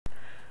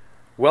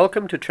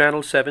Welcome to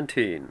Channel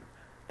 17,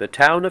 the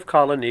Town of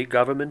Colonie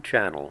Government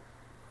Channel.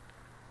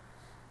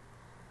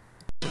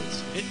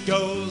 It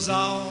goes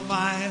all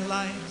my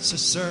life's a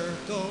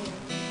circle,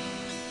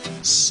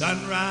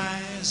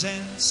 sunrise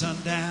and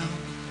sundown.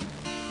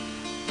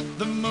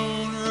 The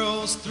moon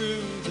rolls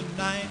through the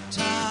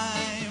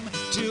nighttime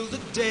till the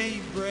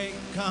daybreak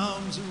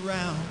comes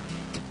around.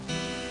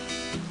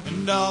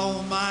 And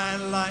all my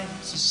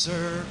life's a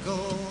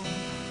circle,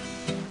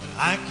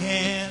 I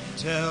can't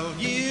tell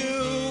you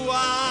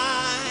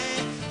why.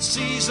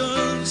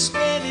 Seasons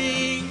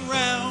spinning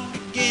round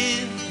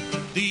again,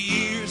 the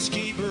years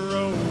keep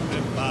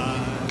rolling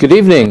by. Good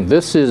evening.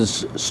 This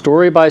is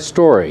Story by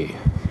Story.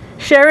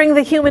 Sharing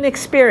the human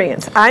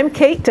experience. I'm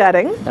Kate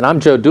Dudding. And I'm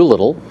Joe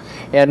Doolittle.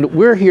 And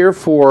we're here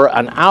for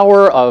an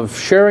hour of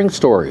sharing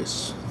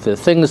stories, the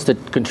things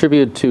that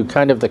contribute to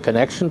kind of the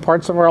connection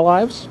parts of our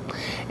lives,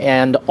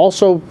 and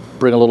also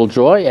bring a little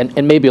joy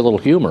and maybe a little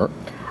humor.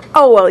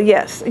 Oh, well,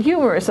 yes.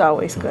 Humor is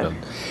always good.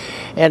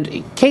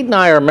 And Kate and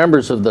I are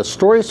members of the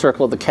Story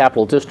Circle of the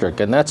Capital District,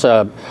 and that's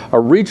a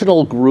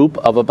regional group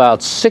of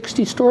about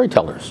 60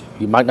 storytellers.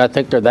 You might not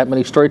think there are that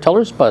many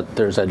storytellers, but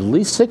there's at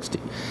least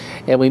 60.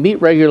 And we meet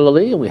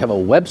regularly, and we have a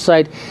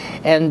website,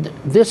 and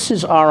this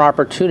is our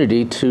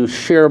opportunity to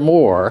share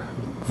more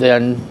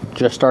than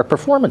just our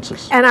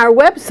performances. And our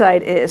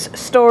website is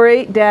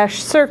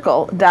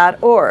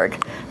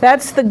story-circle.org.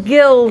 That's the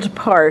guild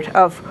part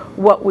of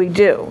what we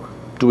do.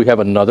 Do we have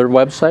another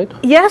website?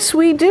 Yes,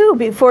 we do.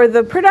 For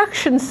the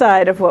production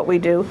side of what we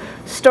do,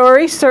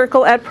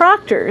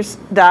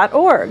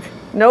 storycircle@proctors.org.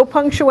 No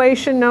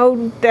punctuation,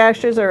 no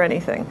dashes or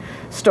anything.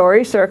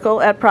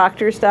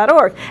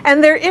 Storycircle@proctors.org.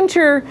 And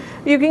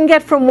you can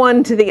get from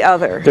one to the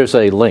other. There's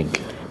a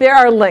link. There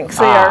are links.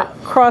 They are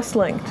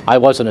cross-linked. I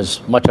wasn't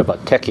as much of a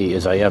techie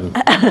as I am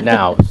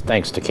now,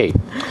 thanks to Kate.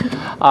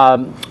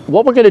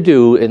 What we're going to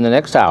do in the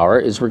next hour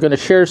is we're going to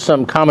share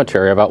some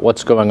commentary about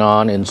what's going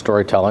on in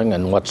storytelling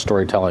and what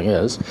storytelling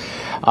is.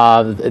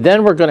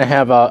 Then we're going to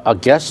have a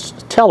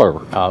guest teller.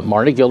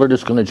 Marni Gillard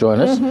is going to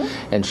join us,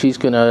 and she's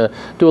going to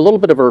do a little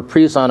bit of a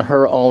reprise on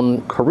her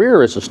own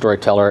career as a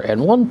storyteller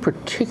and one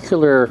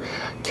particular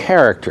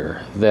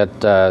character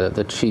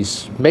that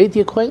she's made the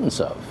acquaintance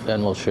of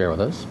and will share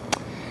with us.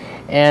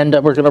 And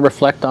we're going to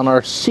reflect on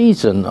our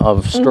season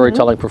of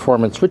storytelling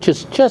performance, which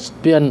has just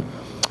been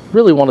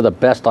really one of the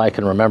best I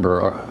can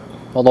remember,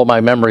 although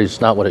my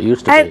memory's not what it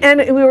used to be. And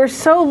we were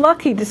so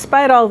lucky,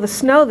 despite all the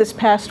snow this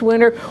past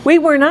winter, we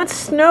were not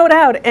snowed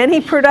out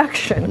any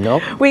production.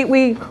 Nope.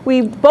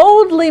 We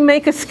boldly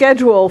make a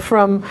schedule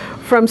from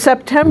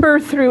September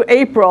through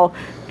April,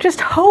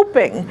 just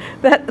hoping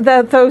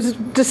that those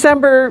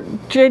December,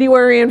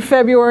 January, and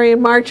February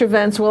and March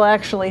events will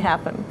actually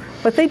happen.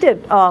 But they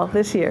did all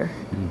this year.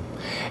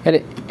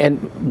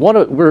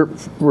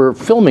 We're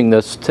filming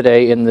this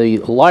today in the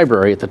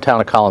library at the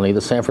town of Colonie,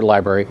 the Sanford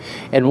Library,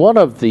 and one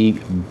of the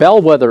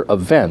bellwether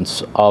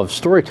events of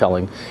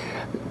storytelling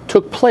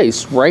took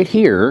place right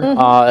here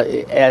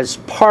as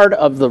part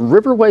of the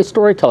Riverway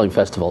Storytelling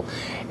Festival.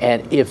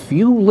 And if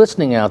you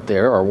listening out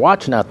there or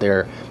watching out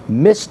there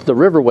missed the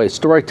Riverway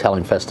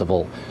Storytelling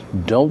Festival,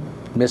 don't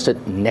miss it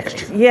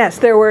next year. Yes,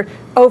 there were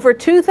over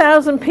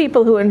 2,000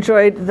 people who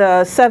enjoyed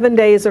the 7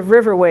 days of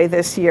Riverway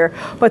this year,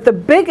 but the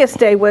biggest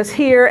day was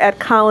here at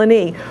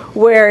Colonie,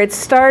 where it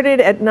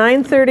started at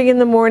 9:30 in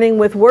the morning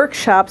with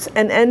workshops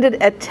and ended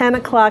at 10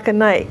 o'clock at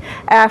night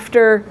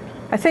after,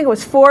 I think it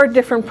was 4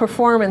 different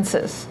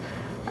performances,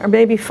 or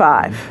maybe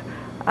 5.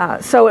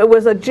 So it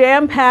was a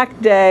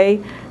jam-packed day,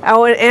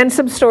 and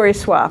some story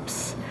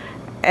swaps,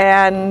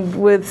 and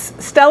with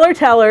stellar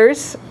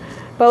tellers,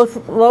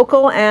 both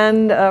local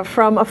and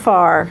from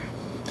afar.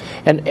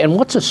 And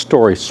what's a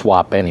story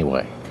swap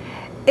anyway?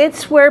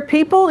 It's where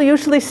people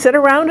usually sit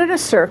around in a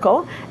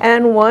circle,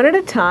 and one at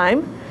a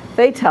time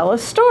they tell a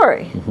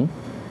story.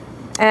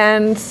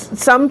 And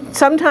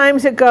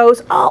sometimes it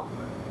goes, oh,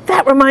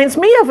 that reminds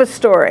me of a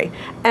story,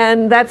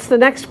 and that's the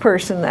next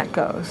person that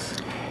goes.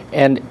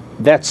 And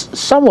that's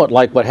somewhat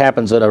like what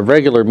happens at a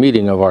regular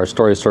meeting of our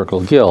Story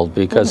Circle Guild,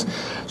 because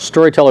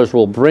storytellers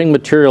will bring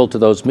material to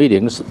those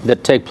meetings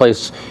that take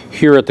place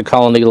here at the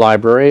Colonie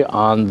Library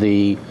on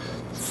the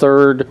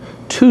 3rd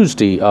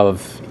Tuesday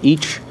of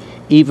each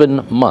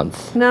even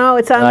month. No,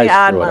 it's on the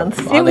odd month.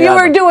 You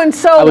were doing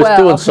so well. I was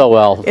doing so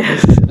well.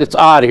 It's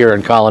odd here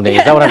in Colonie.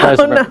 Is that what I'm trying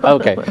to say?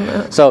 Okay.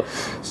 So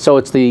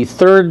it's the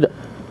 3rd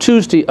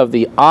Tuesday of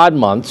the odd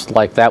months,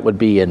 like that would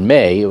be in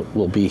May.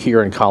 We'll be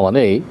here in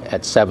Colonie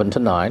at 7 to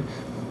 9.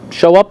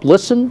 Show up,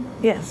 listen,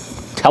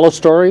 tell a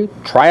story,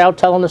 try out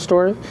telling a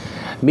story,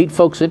 meet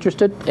folks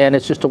interested, and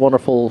it's just a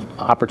wonderful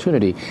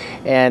opportunity.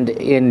 And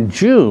in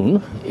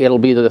June, it'll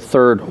be the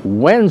 3rd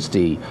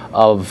Wednesday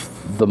of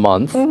the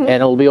month, and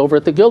it'll be over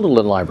at the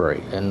Gilderland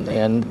Library.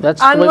 And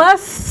that's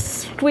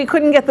unless we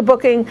couldn't get the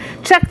booking,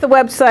 check the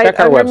website,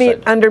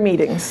 under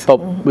meetings.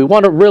 But we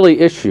want to really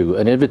issue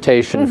an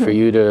invitation for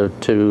you to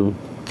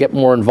get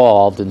more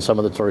involved in some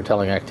of the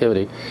storytelling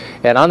activity.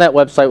 And on that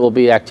website will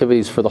be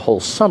activities for the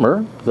whole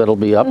summer that'll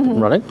be up and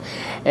running.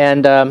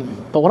 And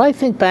but when I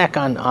think back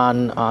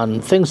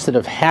on things that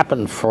have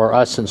happened for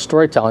us in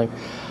storytelling,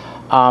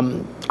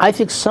 I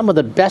think some of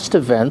the best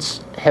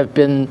events have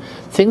been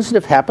things that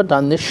have happened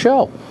on this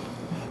show.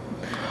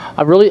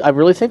 I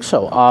really think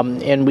so.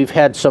 And we've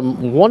had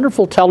some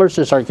wonderful tellers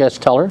as our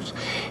guest tellers.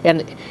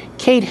 And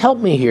Kate, help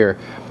me here.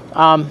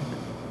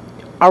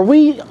 Are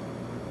we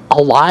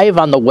alive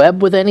on the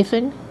web with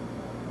anything?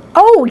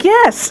 Oh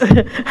yes,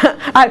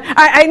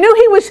 I knew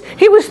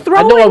he was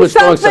throwing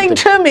something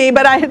to me,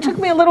 but it took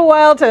me a little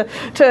while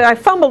I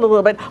fumbled a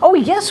little bit. Oh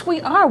yes,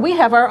 we are. We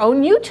have our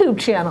own YouTube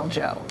channel,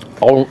 Joe.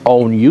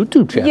 Own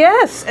YouTube channel?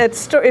 Yes,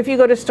 if you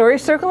go to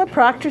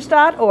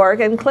storycircle@proctors.org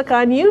and click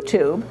on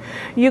YouTube,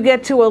 you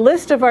get to a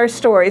list of our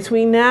stories.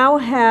 We now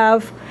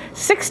have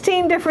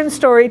 16 different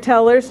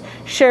storytellers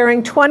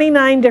sharing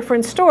 29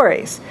 different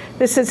stories.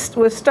 This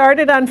was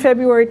started on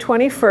February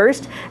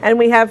 21st, and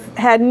we have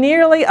had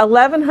nearly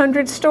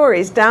 1,100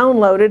 stories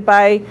downloaded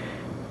by,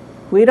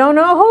 we don't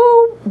know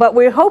who, but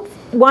we hope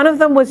one of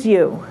them was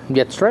you.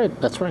 That's right,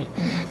 that's right.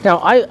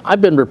 Now,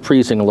 I've been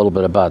reprising a little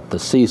bit about the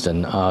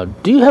season.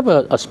 Do you have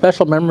a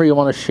special memory you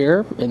want to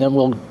share? And then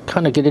we'll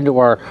kind of get into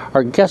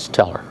our guest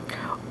teller.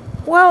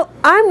 Well,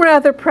 I'm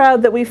rather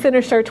proud that we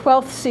finished our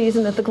 12th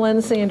season at the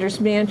Glenn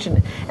Sanders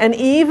Mansion. An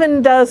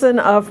even dozen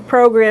of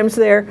programs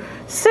there,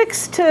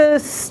 6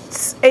 to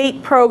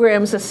 8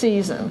 programs a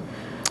season.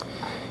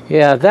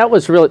 Yeah,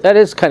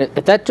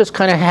 that just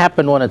kind of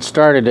happened when it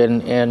started,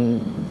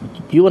 and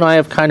you and I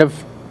have kind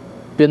of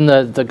been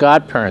the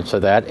godparents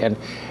of that. And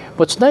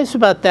what's nice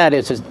about that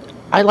is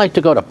I like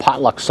to go to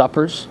potluck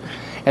suppers.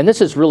 And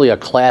this is really a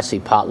classy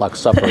potluck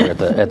supper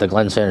at the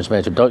Glenn Sanders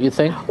Mansion, don't you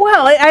think?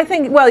 Well, I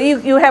think,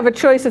 you have a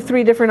choice of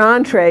 3 different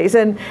entrees,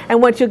 and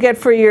what you get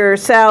for your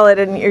salad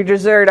and your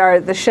dessert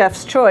are the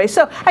chef's choice.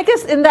 So I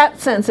guess in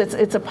that sense,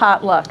 it's a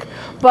potluck.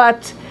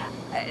 But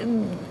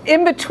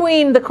in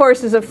between the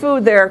courses of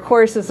food, there are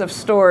courses of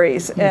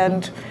stories,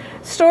 and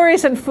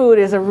stories and food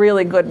is a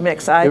really good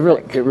mix, I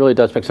think. It really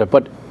does mix up.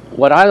 But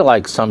what I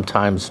like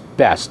sometimes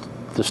best,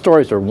 the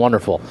stories are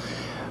wonderful,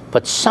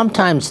 but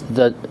sometimes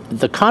the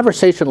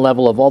conversation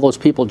level of all those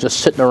people just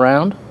sitting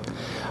around,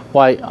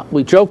 why,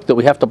 we joke that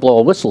we have to blow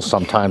a whistle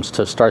sometimes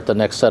to start the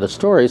next set of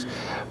stories,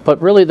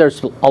 but really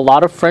there's a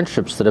lot of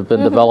friendships that have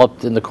been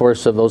developed in the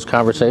course of those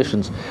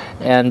conversations,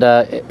 and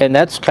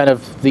that's kind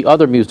of the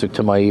other music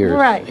to my ears.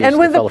 Right, and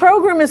when the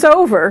program is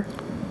over,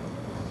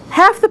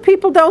 half the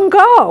people don't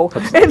go.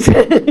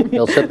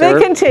 They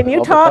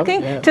continue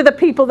talking to the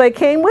people they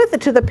came with,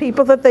 to the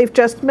people that they've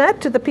just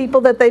met, to the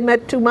people that they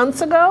met 2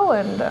 months ago,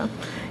 and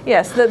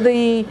yes,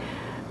 the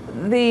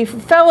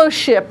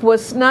fellowship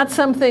was not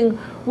something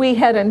we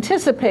had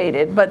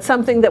anticipated, but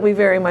something that we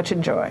very much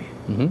enjoy.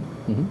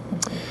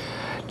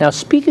 Now,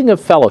 speaking of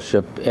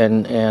fellowship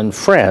and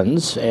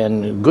friends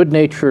and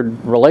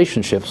good-natured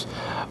relationships,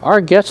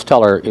 our guest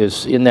teller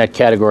is in that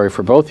category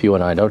for both you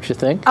and I, don't you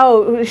think?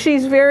 Oh,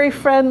 she's very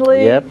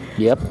friendly,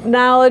 Yep.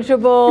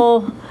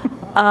 knowledgeable,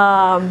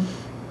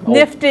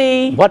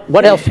 nifty.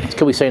 What else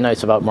can we say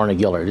nice about Marni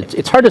Gillard?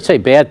 It's hard to say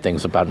bad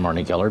things about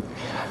Marni Gillard.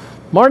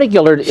 Marni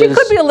Gillard She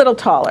could be a little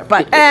taller,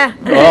 but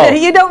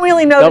you don't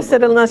really notice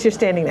it unless you're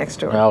standing next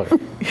to her.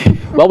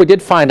 Well, we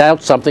did find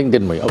out something,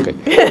 didn't we? Okay.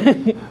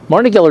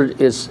 Marni Gillard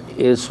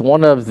is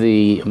one of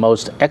the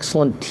most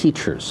excellent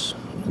teachers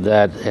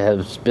that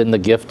has been the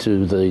gift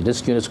to the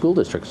Niskuna school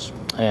districts.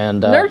 And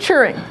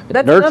nurturing.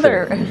 That's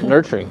another.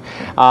 Nurturing.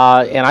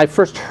 And I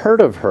first heard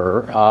of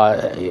her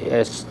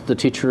as the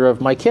teacher of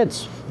my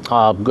kids.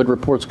 Good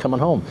reports coming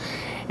home.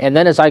 And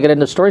then as I got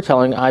into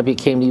storytelling, I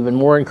became even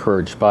more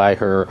encouraged by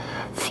her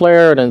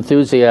flair and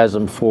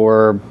enthusiasm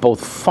for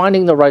both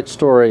finding the right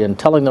story and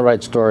telling the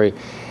right story,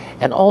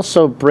 and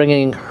also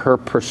bringing her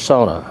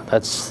persona.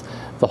 That's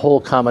the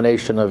whole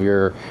combination of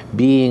your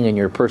being and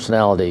your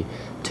personality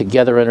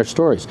together in her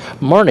stories.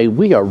 Marni,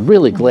 we are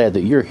really glad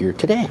that you're here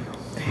today.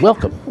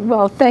 Welcome.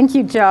 Well, thank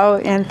you, Joe,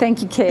 and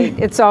thank you, Kate.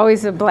 It's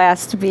always a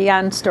blast to be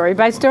on Story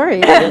by Story.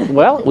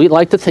 Well, we'd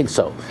like to think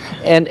so.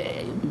 And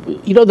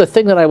you know, the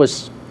thing that I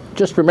was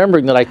just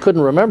remembering that I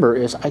couldn't remember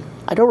is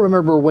I don't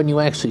remember when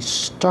you actually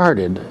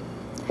started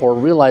or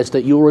realized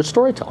that you were a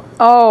storyteller.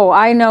 Oh,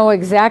 I know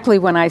exactly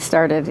when I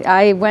started.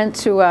 I went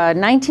to a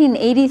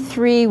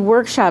 1983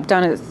 workshop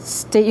down at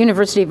State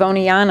University of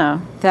Oneonta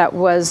that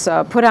was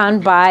put on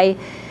by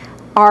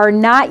our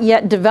not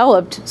yet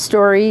developed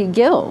Story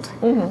Guild.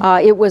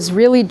 It was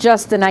really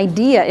just an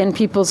idea in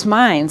people's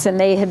minds, and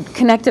they had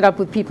connected up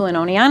with people in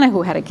Oneonta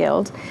who had a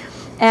guild.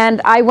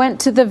 And I went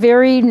to the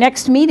very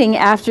next meeting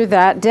after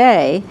that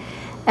day,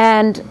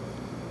 and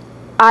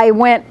I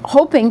went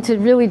hoping to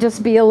really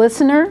just be a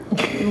listener.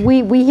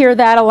 We hear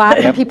that a lot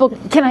from people,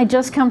 can I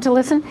just come to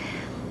listen?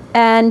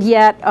 And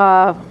yet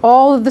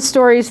all of the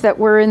stories that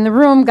were in the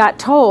room got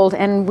told,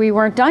 and we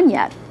weren't done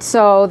yet.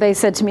 So they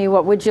said to me,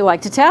 what would you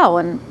like to tell?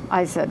 And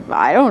I said,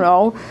 I don't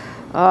know.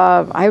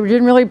 I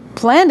didn't really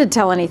plan to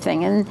tell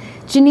anything. And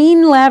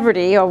Janine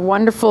Laverty, a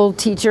wonderful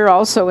teacher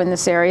also in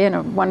this area and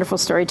a wonderful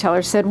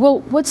storyteller, said, well,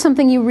 what's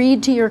something you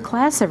read to your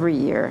class every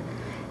year?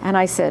 And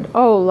I said,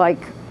 oh, like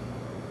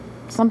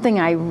something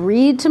I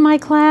read to my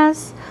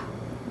class?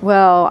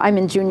 Well, I'm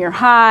in junior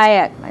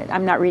high.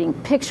 I'm not reading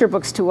picture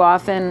books too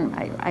often.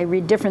 I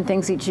read different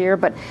things each year,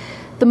 but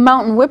The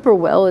Mountain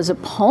Whippoorwill is a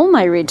poem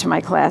I read to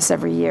my class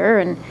every year.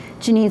 And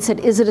Janine said,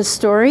 is it a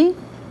story?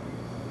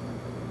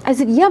 I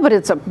said, yeah, but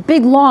it's a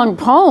big, long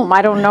poem.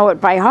 I don't know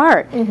it by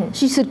heart.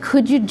 She said,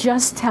 could you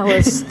just tell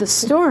us the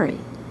story?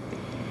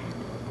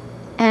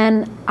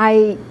 And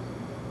I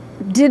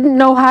didn't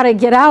know how to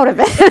get out of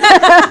it.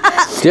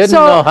 Didn't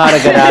know how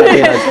to get out of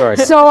the story.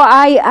 So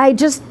I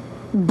just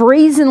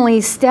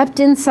brazenly stepped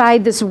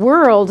inside this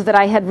world that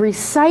I had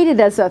recited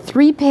as a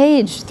three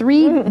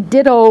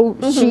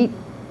ditto sheet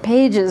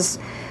pages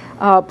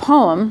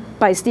poem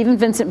by Stephen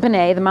Vincent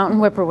Benet, The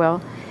Mountain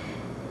Whippoorwill.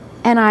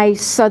 And I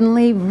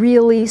suddenly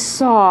really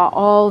saw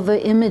all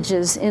the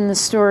images in the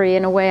story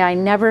in a way I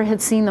never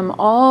had seen them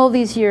all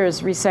these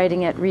years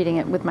reciting it, reading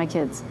it with my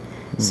kids.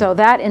 So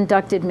that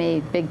inducted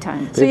me big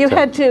time. So you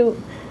had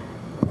to,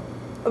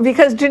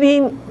 because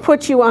Janine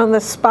put you on the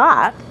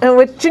spot,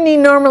 which Janine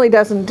normally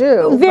doesn't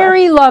do.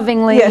 Very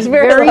lovingly, yes,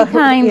 very lovely,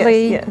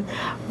 kindly. yes.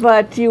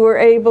 But you were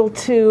able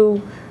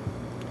to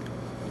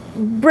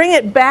bring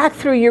it back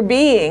through your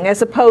being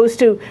as opposed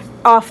to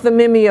off the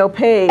Mimeo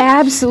page.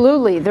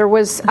 Absolutely. There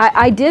was,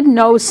 I did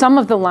know some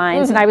of the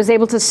lines, and I was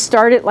able to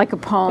start it like a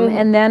poem,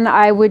 and then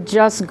I would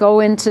just go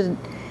into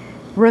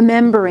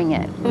remembering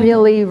it,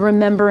 really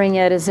remembering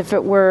it as if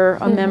it were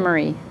a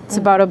memory. It's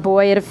about a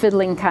boy at a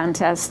fiddling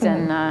contest,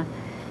 and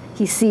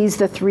he sees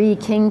the three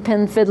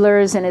kingpin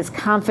fiddlers, and his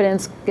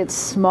confidence gets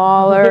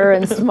smaller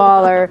and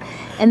smaller.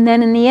 And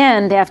then in the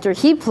end, after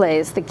he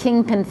plays, the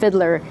kingpin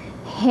fiddler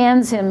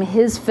hands him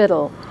his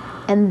fiddle,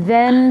 and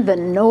then the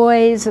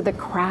noise of the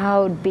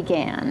crowd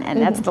began. And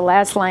that's the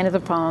last line of the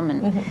poem,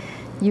 and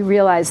you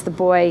realize the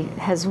boy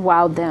has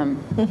wowed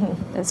them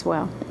as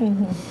well.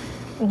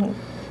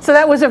 So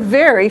that was a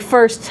very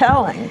first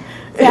telling.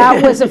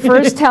 That was a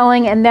first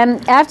telling, and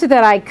then after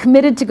that I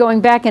committed to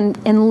going back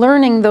and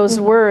learning those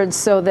words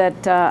so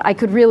that I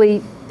could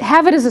really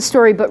have it as a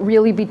story but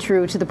really be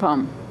true to the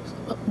poem.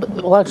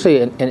 Well,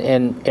 actually,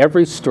 and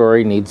every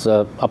story needs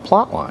a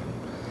plot line.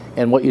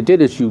 And what you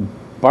did is you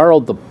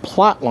borrowed the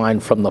plot line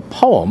from the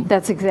poem.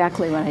 That's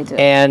exactly what I did.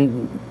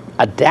 And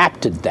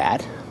adapted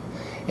that.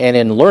 And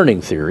in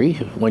learning theory,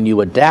 when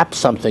you adapt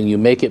something, you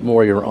make it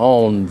more your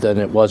own than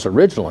it was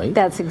originally.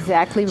 That's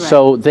exactly right.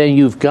 So then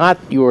you've got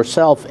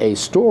yourself a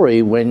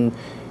story when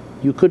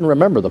you couldn't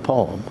remember the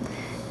poem.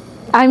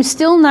 I'm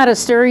still not a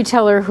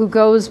storyteller who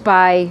goes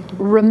by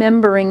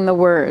remembering the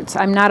words.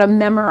 I'm not a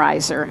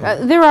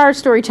memorizer. There are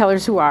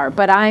storytellers who are,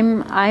 but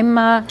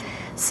I'm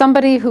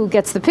somebody who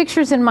gets the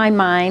pictures in my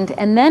mind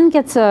and then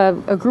gets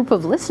a group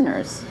of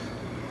listeners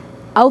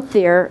out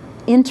there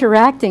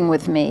interacting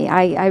with me.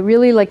 I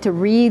really like to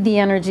read the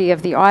energy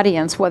of the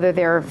audience, whether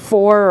they're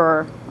 4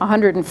 or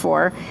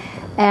 104,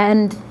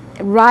 and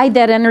ride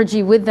that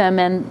energy with them,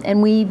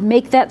 and we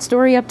make that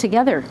story up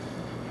together.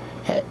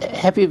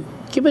 Have you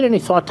given any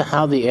thought to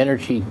how the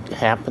energy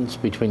happens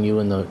between you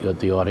and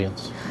the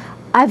audience?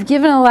 I've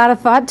given a lot of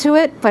thought to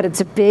it, but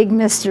it's a big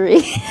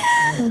mystery.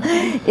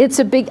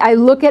 I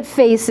look at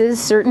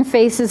faces, certain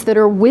faces that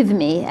are with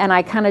me, and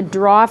I kind of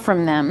draw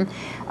from them.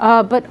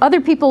 But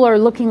other people are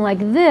looking like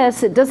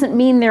this. It doesn't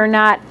mean they're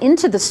not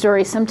into the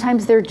story.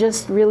 Sometimes they're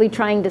just really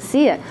trying to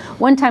see it.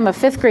 One time a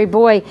 5th grade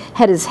boy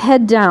had his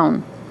head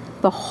down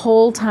the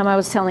whole time I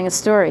was telling a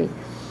story.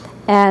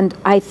 And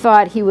I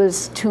thought he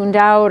was tuned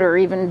out or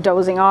even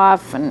dozing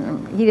off,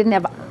 and he didn't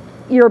have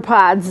ear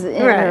pods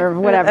in or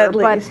whatever.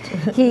 But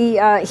he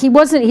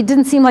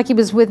didn't seem like he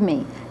was with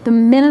me. The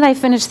minute I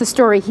finished the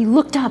story, he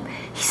looked up.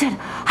 He said,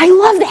 "I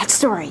love that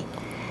story."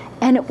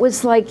 And it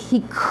was like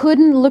he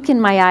couldn't look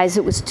in my eyes.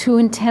 It was too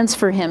intense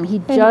for him.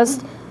 He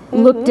just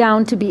looked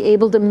down to be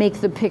able to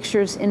make the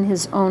pictures in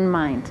his own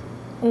mind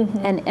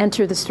and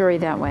enter the story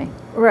that way.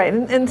 Right,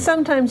 and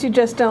sometimes you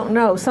just don't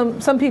know.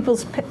 Some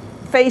people's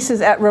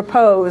faces at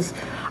repose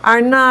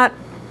are not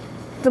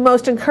the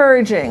most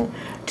encouraging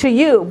to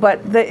you,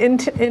 but the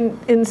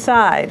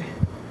inside.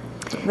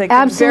 They can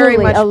Absolutely,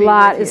 very much a be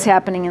lot with is you.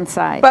 happening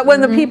inside. But when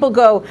the people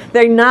go,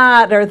 they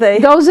nod or they...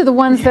 Those are the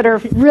ones that are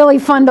really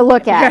fun to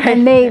look at,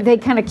 and they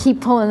kind of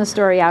keep pulling the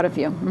story out of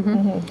you.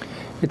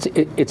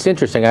 It's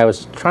interesting. I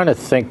was trying to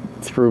think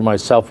through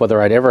myself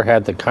whether I'd ever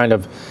had the kind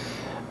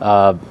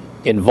of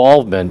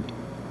involvement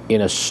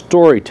in a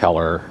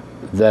storyteller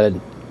that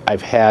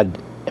I've had,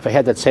 if I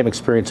had that same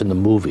experience in the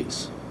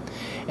movies.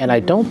 And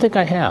I don't think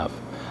I have.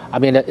 I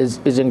mean,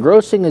 as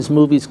engrossing as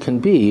movies can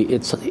be,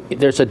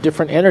 there's a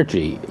different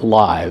energy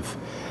live.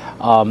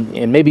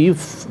 And maybe you've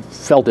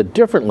felt it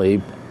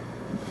differently,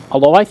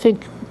 although I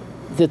think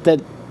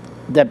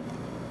that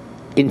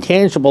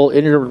intangible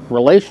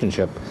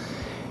interrelationship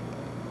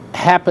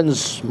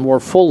happens more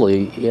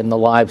fully in the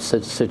live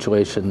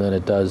situation than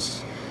it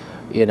does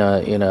in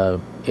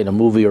a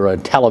movie or a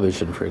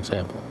television, for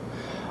example.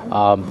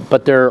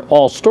 but they're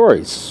all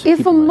stories.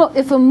 If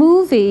a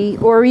movie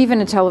or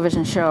even a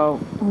television show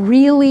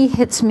really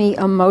hits me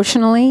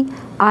emotionally,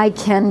 I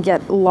can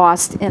get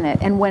lost in it.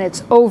 And when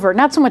it's over,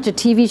 not so much a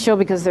TV show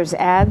because there's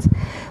ads,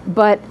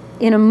 but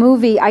in a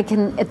movie, I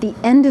can, at the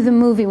end of the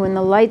movie, when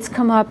the lights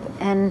come up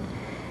and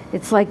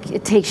it's like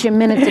it takes you a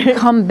minute to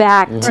come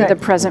back to the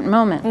present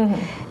moment.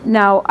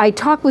 Now, I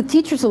talk with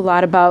teachers a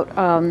lot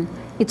about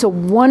it's a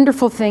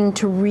wonderful thing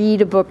to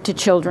read a book to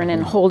children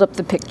and hold up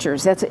the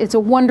pictures. It's a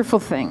wonderful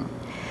thing.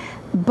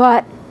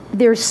 But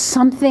there's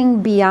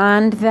something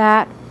beyond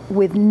that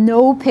with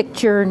no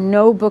picture,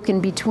 no book in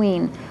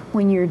between,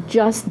 when you're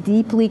just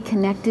deeply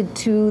connected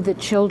to the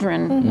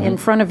children in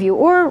front of you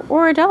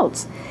or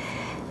adults.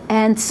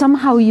 And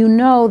somehow you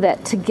know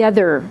that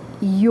together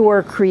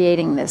you're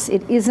creating this.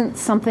 It isn't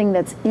something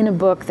that's in a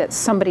book that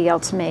somebody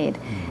else made.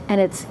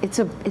 And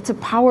it's a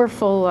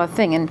powerful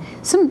thing. And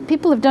some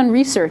people have done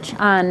research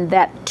on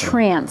that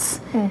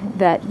trance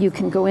that you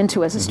can go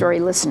into as a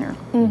story listener.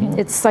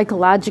 It's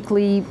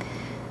psychologically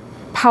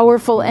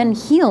powerful and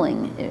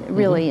healing,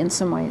 really, in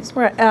some ways.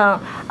 Right.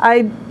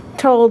 I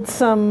told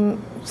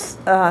some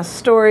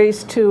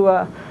stories to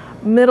a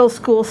middle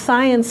school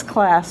science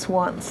class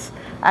once.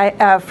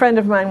 A friend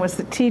of mine was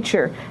the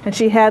teacher, and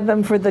she had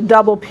them for the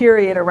double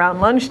period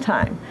around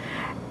lunchtime.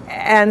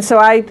 And so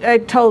I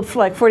told for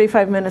like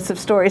 45 minutes of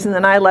stories, and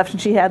then I left,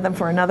 and she had them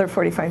for another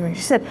 45 minutes.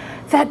 She said,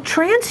 "That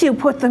trance you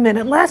put them in,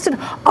 it lasted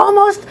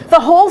almost the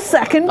whole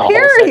second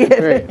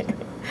period."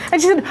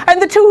 And she said,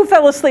 and the two who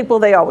fell asleep, well,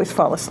 they always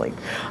fall asleep.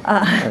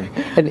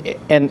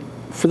 And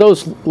for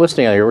those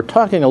listening out here, we're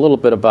talking a little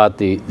bit about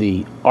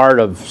the art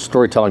of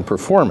storytelling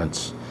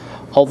performance.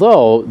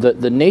 Although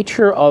the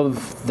nature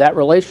of that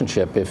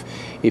relationship,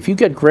 if you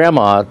get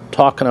grandma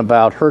talking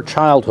about her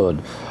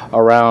childhood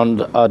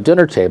around a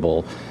dinner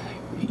table,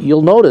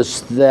 you'll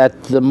notice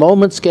that the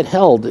moments get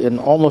held in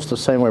almost the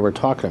same way we're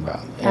talking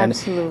about.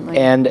 Absolutely.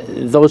 And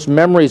those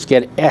memories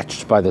get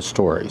etched by the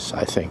stories,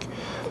 I think.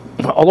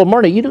 Although,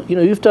 Marni,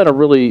 you've done a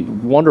really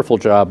wonderful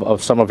job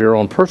of some of your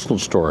own personal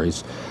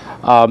stories.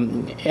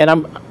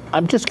 And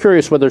I'm just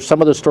curious whether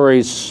some of the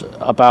stories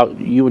about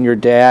you and your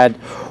dad,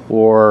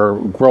 or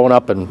growing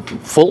up in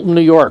Fulton,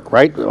 New York,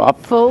 right?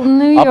 Fulton,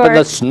 New York. Up in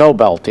the snow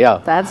belt,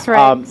 yeah. That's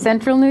right,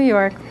 Central New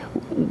York.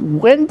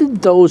 When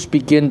did those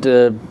begin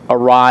to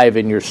arrive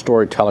in your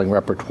storytelling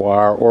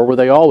repertoire, or were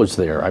they always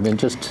there? I mean,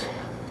 just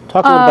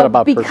talk a little bit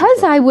about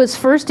because I was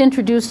first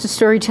introduced to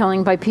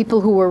storytelling by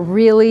people who were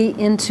really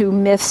into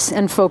myths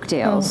and folk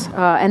tales,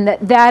 and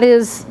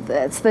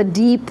that's the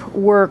deep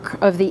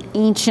work of the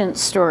ancient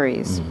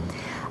stories.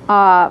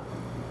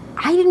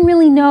 I didn't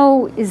really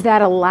know, is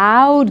that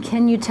allowed?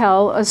 Can you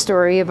tell a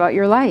story about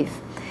your life?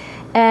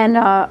 And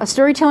a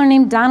storyteller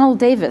named Donald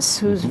Davis,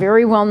 who's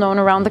very well known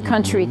around the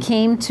country,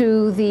 came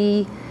to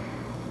the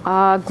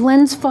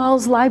Glens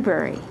Falls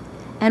Library.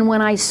 And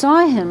when I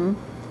saw him,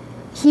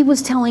 he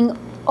was telling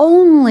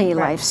only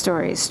life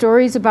stories,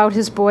 stories about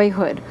his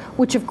boyhood,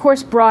 which of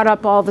course brought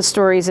up all the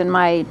stories in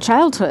my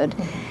childhood.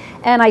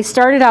 And I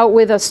started out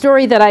with a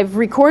story that I've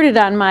recorded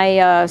on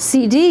my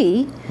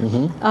CD.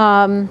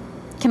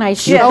 Can I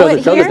show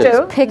it here?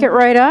 Just pick it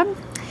right up.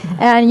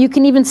 And you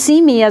can even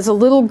see me as a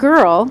little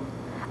girl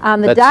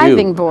on the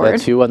diving board.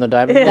 That's you on the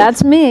diving board?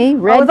 That's me,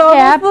 red with cap. All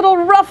those little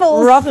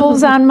ruffles.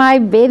 Ruffles on my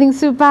bathing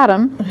suit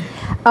bottom.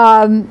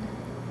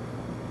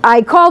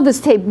 I called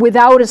this tape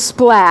Without a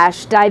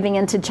Splash, Diving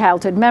into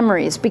Childhood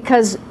Memories,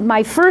 because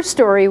my first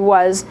story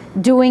was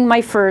doing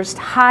my first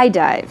high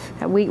dive.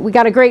 We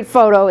got a great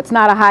photo. It's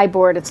not a high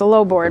board, it's a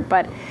low board,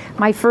 but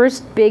my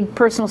first big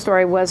personal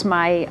story was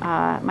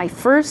my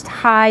first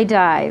high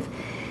dive.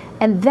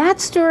 And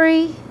that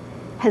story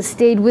has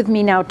stayed with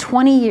me now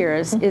 20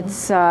 years.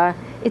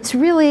 It's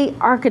really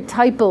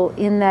archetypal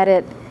in that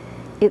it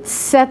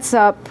sets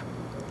up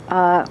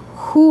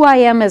who I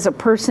am as a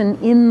person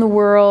in the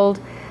world,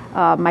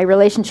 my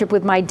relationship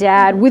with my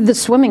dad, with the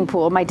swimming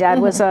pool. My dad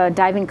was a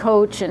diving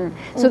coach, and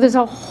so there's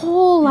a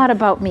whole lot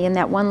about me in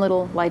that one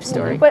little life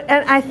story.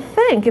 And I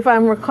think, if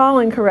I'm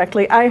recalling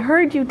correctly, I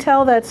heard you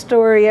tell that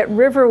story at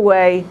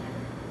Riverway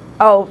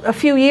a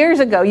few years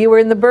ago. You were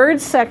in the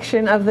birds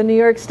section of the New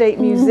York State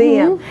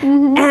Museum,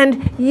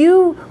 and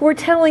you were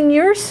telling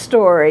your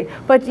story,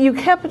 but you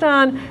kept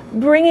on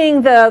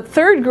bringing the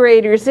third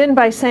graders in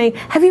by saying,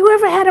 have you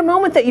ever had a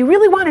moment that you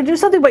really want to do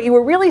something, but you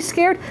were really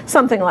scared?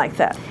 Something like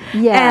that.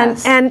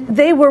 Yes. And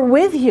they were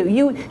with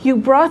you. You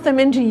brought them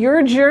into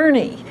your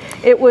journey.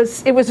 It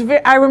was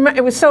I remember,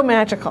 it was so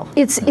magical.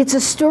 It's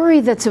a story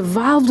that's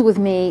evolved with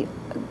me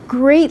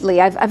greatly.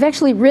 I've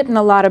actually written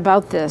a lot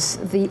about this,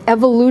 the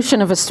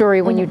evolution of a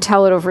story when you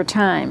tell it over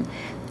time.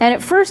 And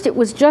at first it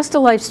was just a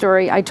life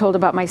story I told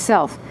about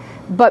myself.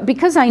 But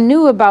because I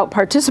knew about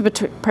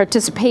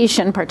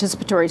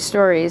participatory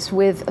stories,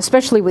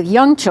 especially with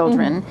young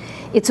children,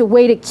 it's a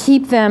way to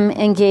keep them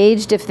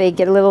engaged if they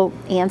get a little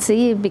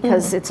antsy,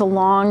 because it's a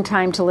long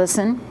time to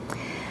listen.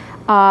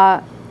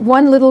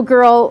 one little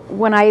girl,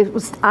 when I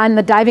was on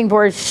the diving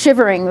board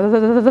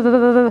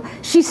shivering,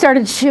 she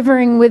started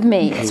shivering with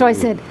me. So I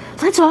said,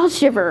 let's all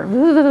shiver.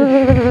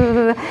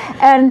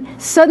 And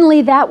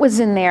suddenly that was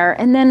in there.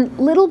 And then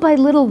little by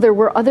little, there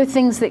were other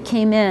things that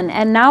came in.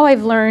 And now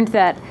I've learned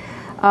that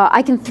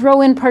I can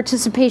throw in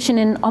participation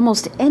in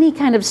almost any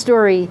kind of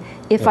story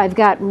if I've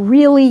got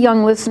really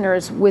young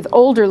listeners with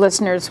older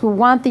listeners who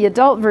want the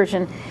adult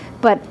version,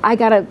 but I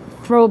got to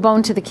throw a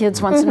bone to the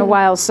kids once in a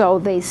while so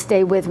they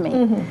stay with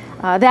me.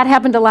 That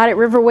happened a lot at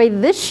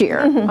Riverway this year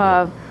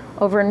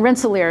over in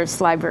Rensselaer's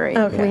library.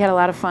 We had a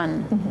lot of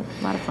fun.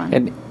 A lot of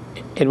fun.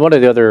 And one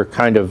of the other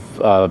kind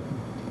of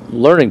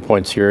learning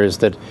points here is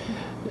that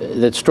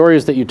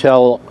stories that you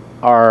tell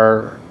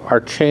are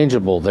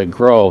changeable. They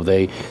grow.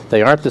 They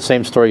aren't the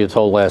same story you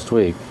told last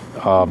week.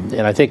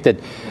 And I think that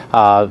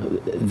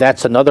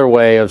that's another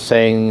way of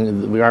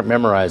saying we aren't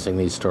memorizing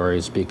these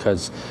stories,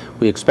 because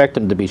we expect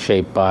them to be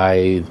shaped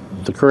by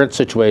the current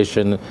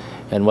situation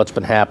and what's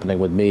been happening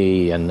with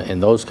me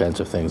and those kinds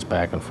of things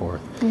back and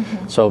forth.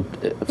 So,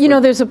 you know,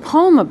 there's a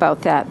poem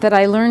about that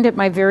I learned at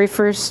my very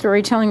first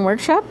storytelling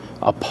workshop.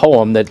 A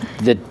poem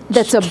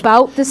that's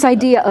about this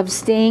idea of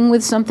staying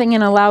with something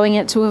and allowing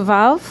it to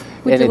evolve.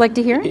 Would you like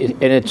to hear it?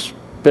 And it's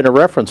been a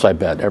reference, I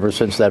bet, ever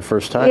since that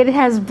first time. It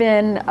has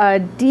been a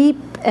deep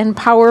and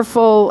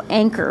powerful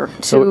anchor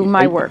to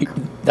my work.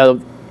 Now,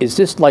 is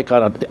this like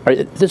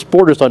this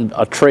borders on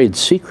a trade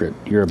secret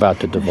you're about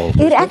to divulge?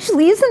 It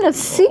actually isn't a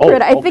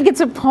secret. I think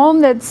it's a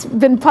poem that's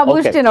been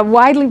published in a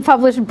widely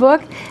published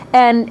book,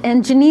 and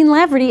Janine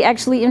Laverty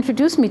actually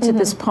introduced me to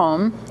this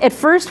poem. At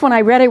first, when I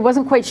read it, I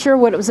wasn't quite sure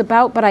what it was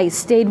about, but I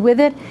stayed with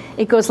it.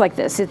 It goes like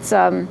this. It's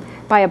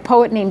by a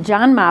poet named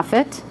John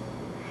Moffat,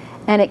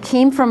 and it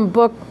came from a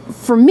book,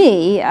 for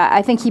me,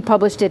 I think he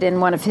published it in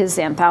one of his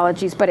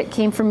anthologies, but it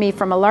came from me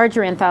from a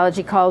larger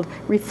anthology called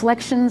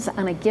Reflections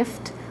on a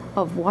Gift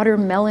of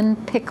Watermelon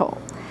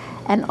Pickle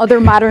and Other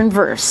Modern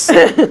Verse,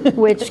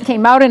 which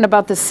came out in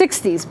about the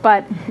 60s,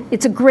 but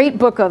it's a great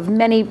book of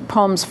many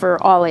poems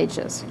for all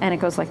ages. And it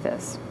goes like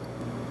this.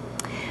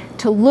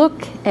 To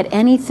look at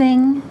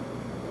anything,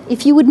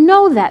 if you would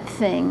know that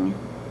thing,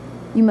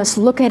 you must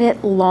look at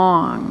it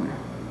long.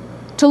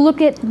 To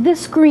look at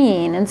this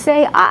green and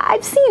say,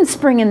 I've seen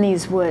spring in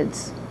these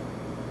woods,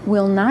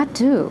 will not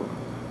do.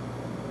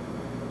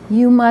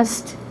 You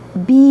must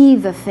be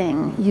the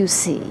thing you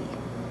see.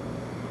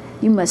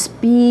 You must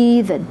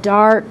be the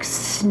dark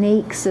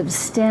snakes of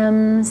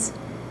stems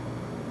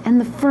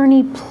and the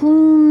ferny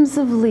plumes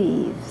of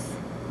leaves.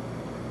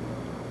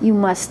 You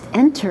must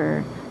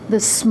enter the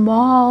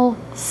small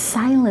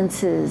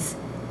silences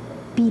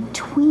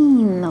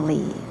between the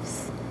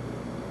leaves.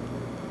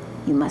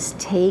 You must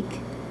take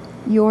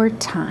your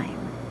time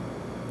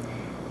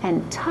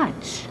and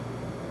touch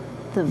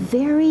the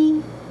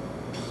very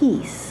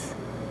peace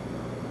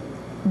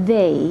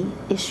they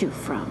issue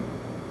from.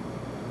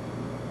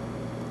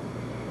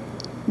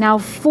 Now,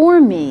 for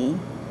me,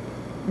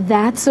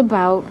 that's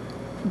about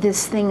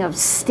this thing of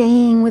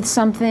staying with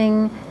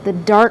something, the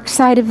dark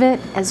side of it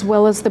as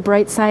well as the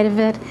bright side of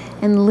it,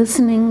 and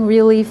listening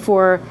really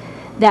for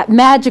that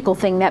magical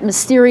thing, that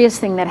mysterious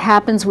thing that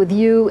happens with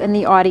you and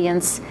the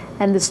audience.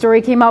 And the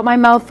story came out my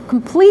mouth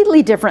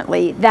completely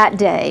differently that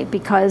day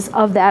because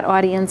of that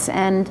audience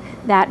and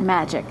that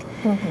magic.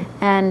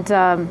 And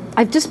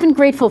I've just been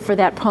grateful for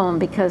that poem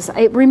because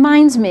it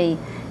reminds me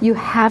you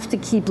have to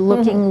keep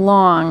looking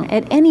long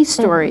at any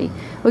story.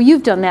 Well,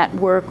 you've done that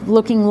work,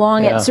 looking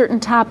long at certain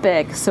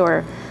topics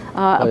or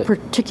a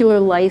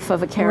particular life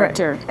of a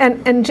character. Right.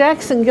 And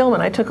Jackson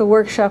Gilman, I took a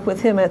workshop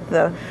with him at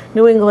the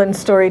New England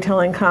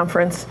Storytelling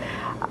Conference,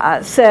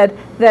 said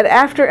that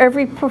after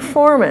every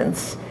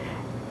performance,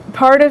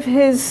 part of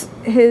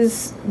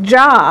his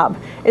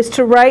job is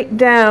to write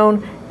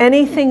down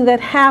anything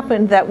that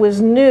happened that was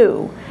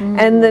new,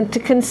 and then to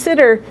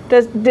consider,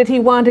 did he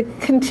want to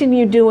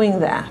continue doing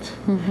that?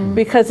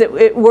 Because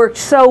it worked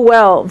so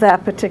well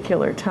that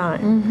particular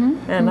time.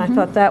 And I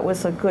thought that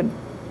was a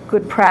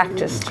good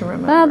practice to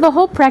remember. The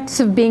whole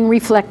practice of being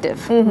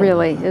reflective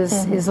really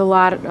is a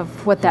lot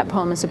of what that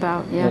poem is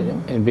about. Yeah.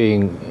 And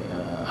being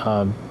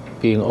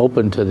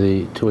open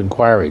to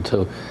inquiry,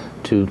 to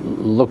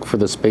look for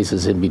the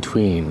spaces in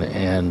between,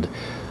 and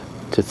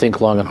to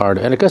think long and hard.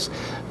 And I guess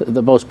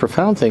the most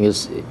profound thing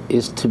is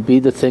to be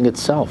the thing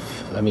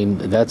itself. I mean,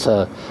 that's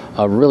a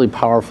really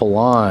powerful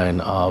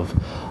line of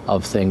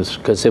things,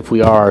 because if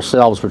we are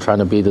ourselves, we're trying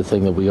to be the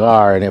thing that we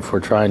are, and if we're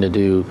trying to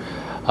do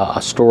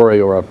a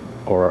story or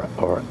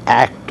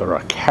act or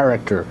a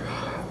character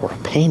or a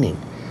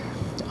painting,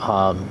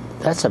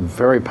 that's a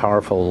very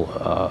powerful,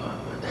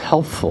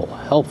 helpful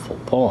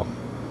poem.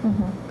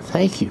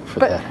 Thank you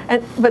for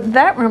that. But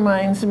that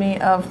reminds me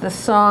of the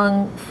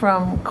song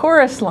from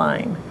Chorus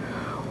Line,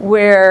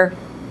 where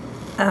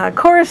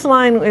Chorus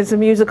Line is a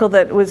musical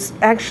that was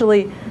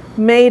actually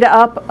made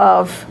up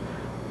of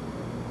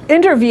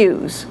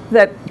interviews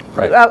that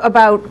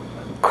about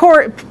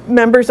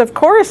members of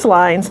chorus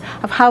lines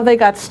of how they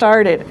got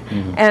started.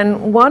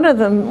 And one of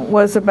them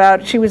was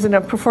about, she was in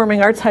a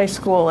performing arts high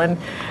school, and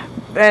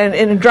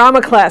in a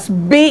drama class,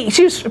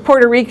 she was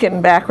Puerto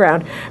Rican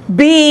background,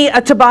 be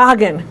a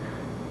toboggan.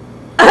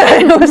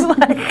 It was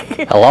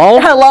like, hello?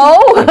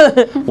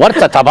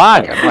 What's a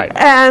toboggan? Right.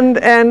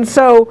 And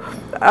so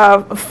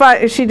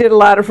she did a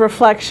lot of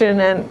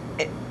reflection,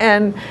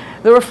 and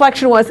the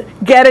reflection was,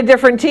 get a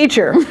different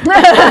teacher.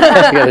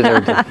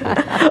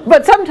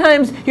 But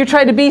sometimes you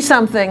try to be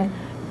something,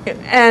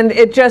 and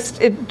it just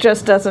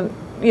doesn't,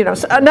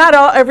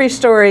 not every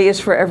story is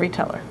for every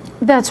teller.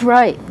 That's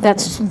right.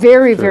 That's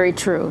very, very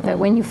true. That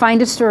when you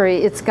find a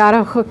story, it's got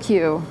to hook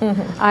you.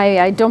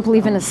 I don't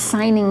believe in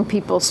assigning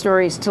people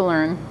stories to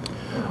learn.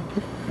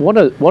 One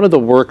of the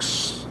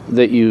works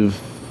that you've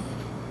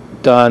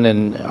done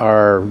and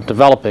are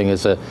developing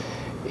is a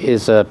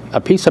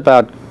piece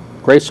about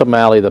Grace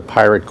O'Malley, the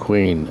Pirate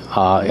Queen,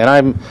 and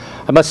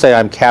I must say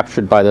I'm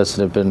captured by this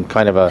and have been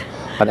kind of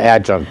an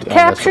adjunct.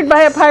 Captured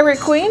by a pirate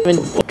queen? I've been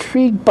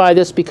intrigued by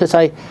this because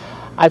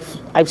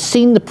I've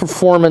seen the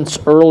performance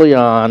early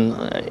on,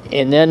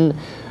 and then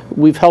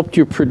we've helped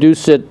you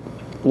produce it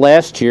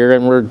last year,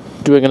 and we're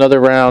doing another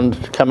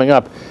round coming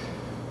up.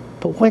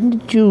 But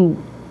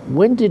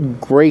when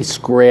did Grace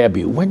grab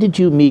you? When did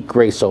you meet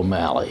Grace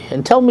O'Malley?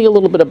 And tell me a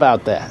little bit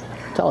about that.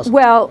 Tell us.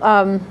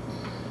 Well,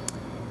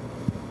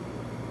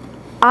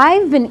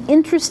 I've been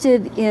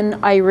interested in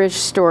Irish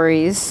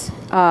stories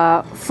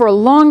for a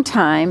long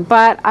time,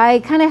 but I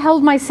kind of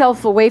held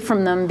myself away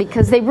from them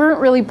because they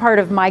weren't really part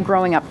of my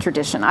growing up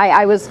tradition.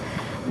 I was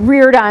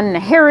reared on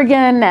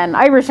Harrigan and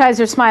Irish Eyes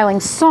Are Smiling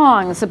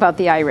songs about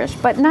the Irish,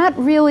 but not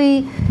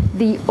really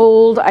the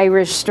old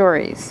Irish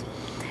stories.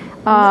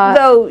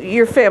 Though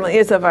your family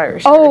is of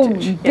Irish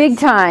heritage. Big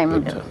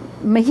time.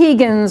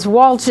 Mohegans,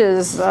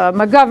 Walshes,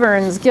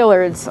 McGoverns,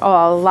 Gillards,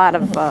 a lot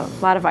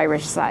of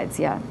Irish sides,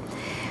 yeah.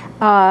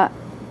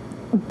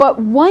 But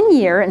one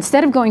year,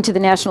 instead of going to the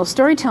National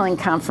Storytelling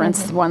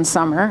Conference one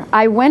summer,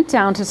 I went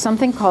down to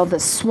something called the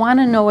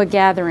Swannanoa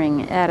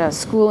Gathering at a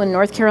school in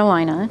North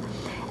Carolina,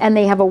 and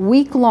they have a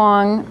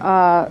week-long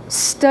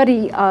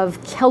study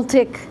of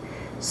Celtic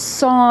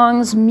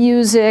songs,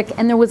 music,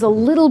 and there was a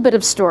little bit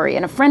of story,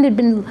 and a friend had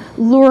been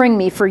luring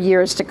me for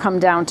years to come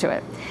down to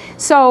it.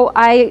 So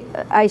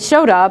I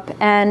showed up,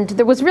 and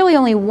there was really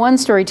only one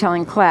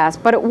storytelling class,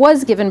 but it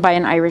was given by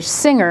an Irish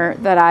singer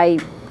that I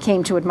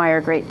came to admire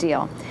a great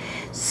deal.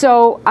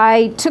 So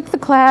I took the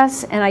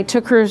class, and I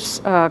took her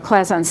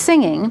class on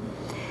singing,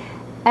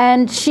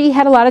 and she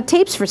had a lot of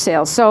tapes for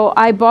sale. So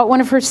I bought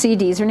one of her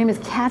CDs. Her name is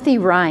Kathy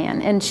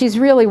Ryan, and she's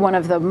really one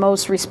of the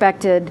most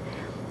respected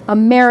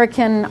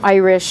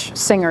American-Irish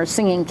singers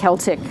singing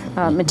Celtic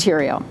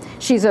material.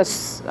 She's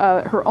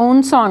her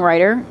own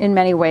songwriter in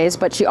many ways,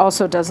 but she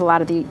also does a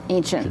lot of the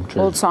ancient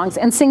old songs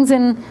and sings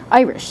in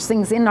Irish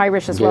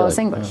as well as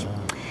English.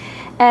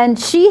 And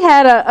she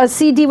had a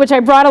CD which I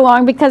brought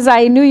along because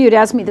I knew you'd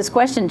ask me this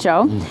question,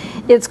 Joe.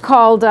 It's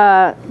called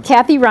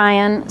Kathy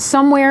Ryan,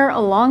 Somewhere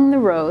Along the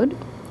Road.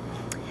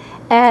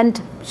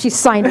 And she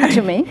signed it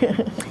to me.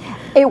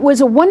 It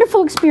was a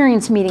wonderful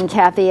experience meeting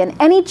Kathy, and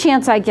any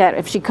chance I get,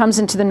 if she comes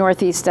into the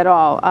Northeast at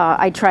all,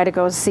 I try to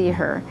go see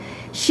her.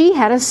 She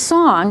had a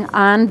song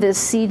on this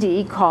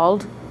CD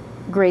called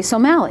Grace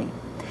O'Malley.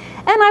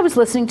 And I was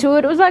listening to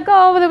it. It was like,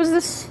 oh, there was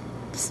this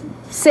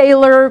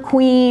sailor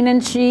queen,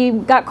 and she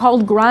got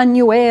called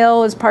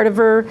Granuaile as part of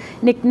her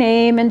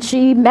nickname, and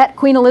she met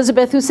Queen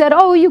Elizabeth, who said,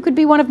 oh, you could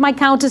be one of my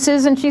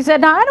countesses, and she said,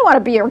 no, I don't want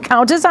to be your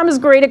countess, I'm as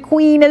great a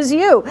queen as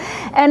you.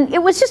 And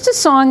it was just a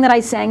song that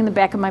I sang in the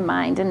back of my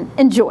mind and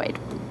enjoyed,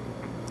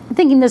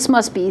 thinking this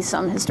must be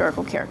some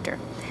historical character.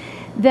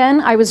 Then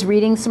I was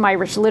reading some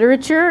Irish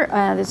literature.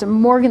 There's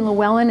Morgan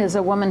Llewellyn is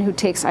a woman who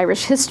takes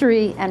Irish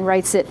history and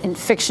writes it in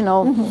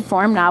fictional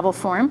form, novel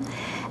form.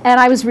 And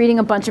I was reading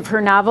a bunch of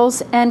her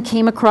novels and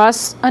came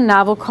across a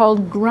novel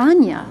called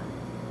Grania.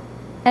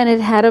 And it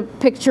had a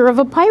picture of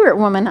a pirate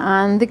woman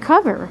on the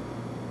cover.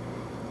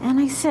 And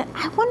I said,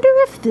 I wonder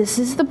if this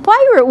is the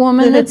pirate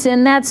woman that's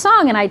in that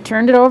song. And I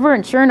turned it over,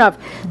 and sure enough,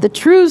 the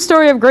true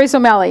story of Grace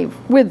O'Malley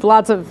with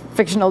lots of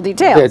fictional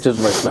details. Yeah,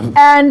 just right.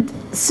 And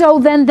so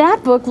then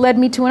that book led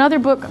me to another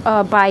book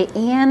by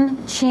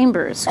Anne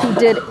Chambers, who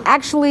did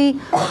actually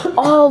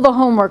all the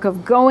homework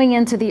of going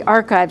into the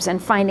archives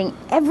and finding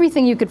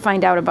everything you could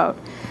find out about.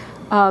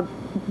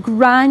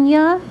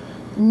 Grania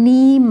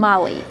Ní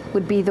Mhallaigh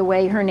would be the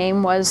way her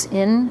name was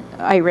in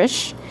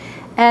Irish.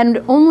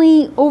 And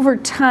only over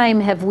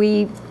time have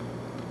we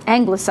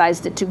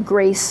anglicized it to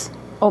Grace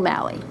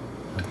O'Malley.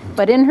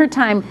 But in her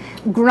time,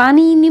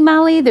 Granny Ní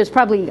Mhallaigh, there's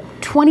probably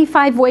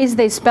 25 ways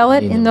they spell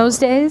it in those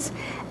days.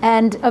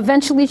 And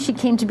eventually she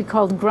came to be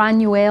called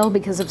Granuaile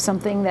because of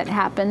something that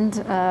happened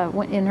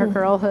in her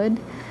girlhood.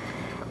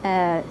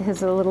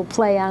 Has a little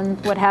play on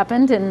what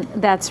happened, and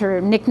that's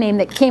her nickname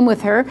that came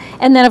with her.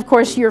 And then, of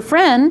course, your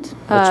friend,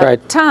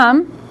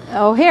 Tom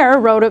O'Hare,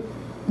 wrote an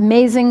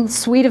amazing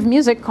suite of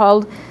music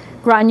called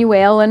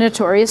Granuaile, a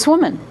Notorious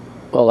Woman.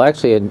 Well,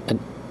 actually,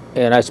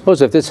 and I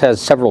suppose if this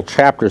has several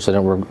chapters in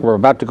it, we're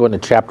about to go into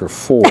chapter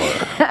 4.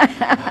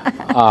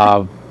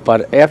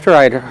 But after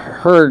I'd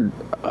heard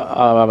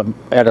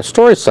at a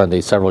story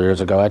Sunday several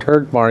years ago, I'd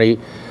heard Marni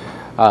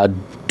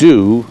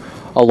do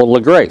a little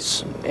of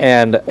Grace,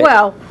 and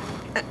Well,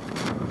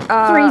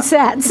 3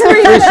 sets.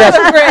 three sets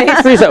of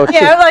Grace. Three sets.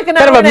 Yeah, like an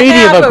kind hour of a and medium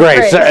half of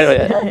Grace.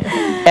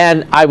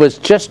 And I was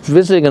just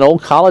visiting an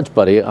old college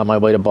buddy on my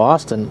way to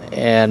Boston,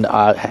 and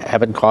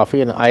having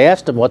coffee, and I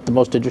asked him what the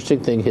most interesting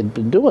thing he'd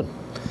been doing.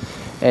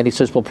 And he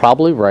says, well,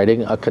 probably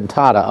writing a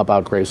cantata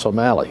about Grace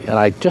O'Malley. And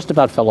I just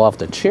about fell off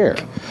the chair.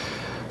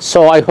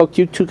 So I hooked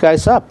you two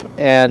guys up,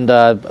 and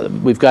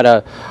we've got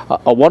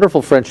a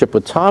wonderful friendship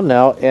with Tom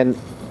now, and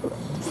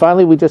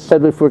finally we just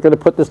said, if we're going to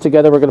put this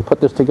together, we're going to put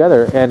this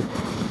together. And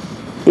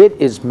it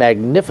is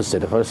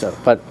magnificent,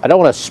 but I don't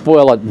want to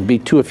spoil it and be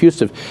too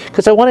effusive,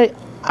 because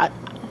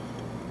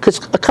because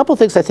a couple of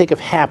things I think have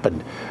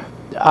happened.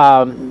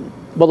 Well,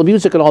 the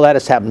music and all that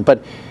has happened,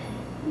 but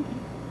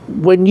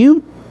when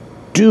you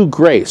do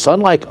Grace,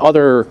 unlike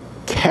other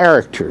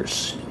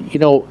characters, you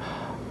know,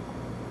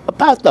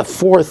 about the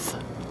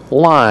 4th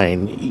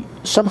line,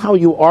 somehow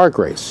you are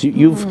Grace.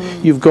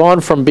 You've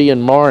gone from being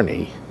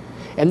Marni,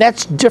 and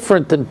that's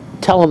different than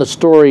telling the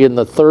story in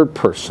the 3rd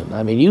person.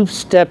 I mean, you've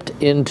stepped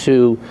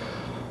into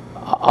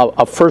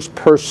a first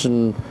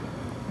person,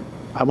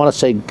 I want to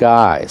say,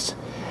 guise.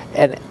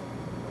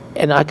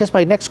 And I guess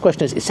my next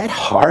question is that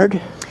hard?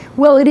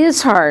 Well, it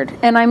is hard,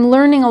 and I'm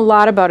learning a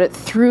lot about it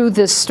through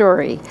this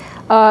story.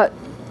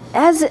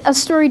 As a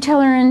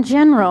storyteller in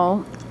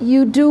general,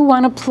 you do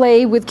want to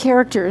play with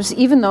characters,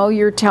 even though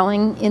you're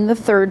telling in the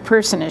 3rd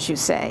person, as you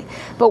say.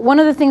 But one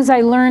of the things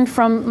I learned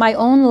from my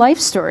own life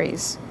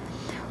stories,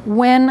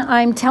 when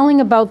I'm telling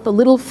about the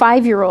little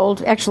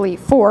 5-year-old, actually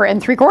 4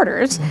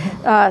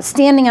 3/4,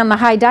 standing on the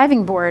high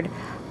diving board,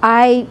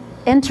 I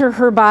enter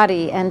her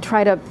body and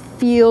try to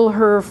feel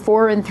her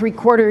 4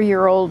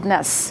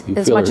 3/4-year-oldness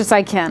as much as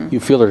I can. You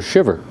feel her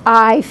shiver.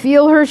 I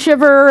feel her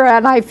shiver,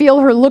 and I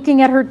feel her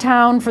looking at her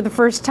town for the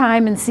first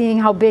time and seeing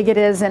how big it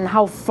is and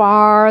how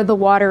far the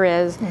water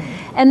is.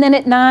 And then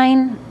at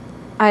 9,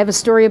 I have a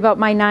story about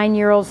my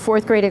 9-year-old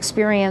 4th grade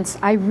experience.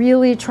 I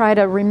really try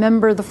to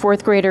remember the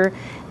 4th grader.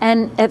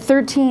 And at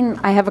 13,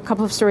 I have a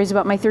couple of stories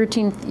about my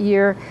 13th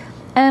year,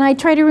 and I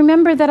try to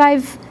remember that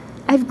I've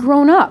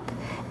grown up.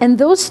 And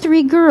those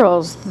 3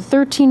 girls, the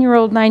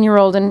 13-year-old,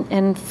 9-year-old,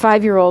 and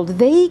 5-year-old,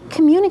 they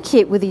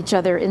communicate with each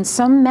other in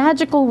some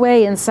magical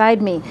way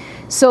inside me.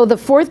 So the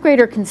 4th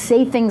grader can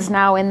say things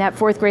now in that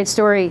 4th grade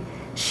story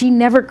she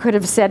never could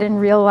have said in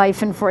real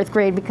life in 4th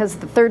grade, because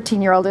the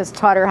 13-year-old has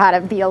taught her how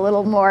to be a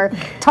little more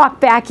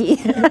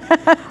talk-backy.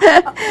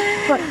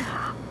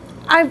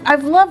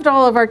 I've loved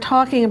all of our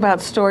talking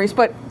about stories,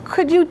 but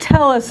could you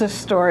tell us a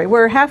story?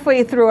 We're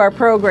halfway through our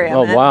program.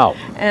 Oh, wow.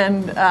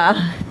 And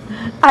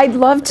I'd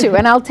love to,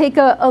 and I'll take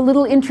a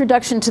little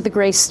introduction to the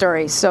Grace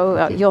story,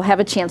 so you'll have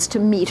a chance to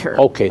meet her.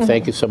 Okay,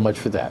 thank you so much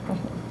for that.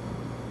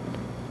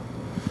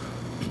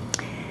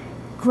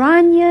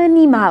 Grania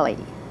Nimali,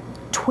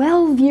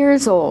 12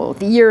 years old.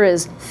 The year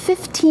is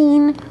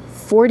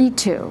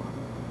 1542.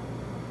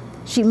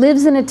 She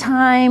lives in a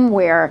time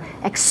where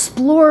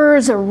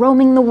explorers are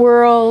roaming the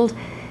world,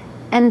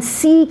 and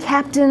sea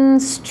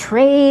captains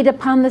trade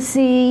upon the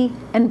sea,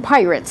 and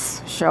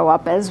pirates show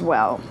up as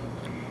well.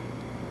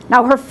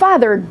 Now, her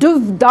father,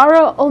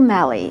 Duvdara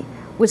O'Malley,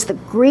 was the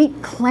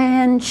great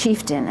clan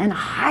chieftain and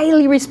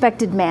highly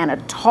respected man, a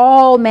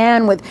tall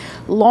man with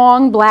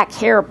long black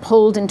hair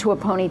pulled into a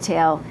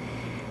ponytail.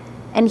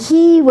 And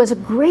he was a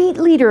great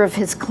leader of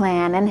his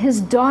clan, and his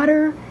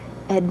daughter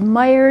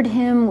admired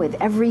him with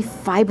every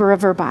fiber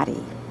of her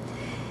body.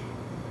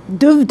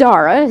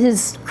 Duvdara,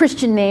 his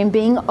Christian name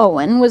being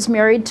Owen, was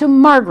married to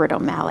Margaret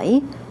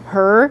O'Malley,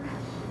 her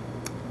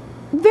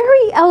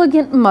very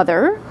elegant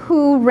mother,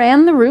 who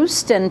ran the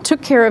roost and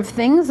took care of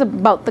things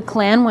about the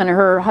clan when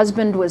her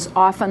husband was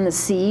off on the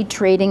sea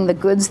trading the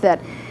goods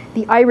that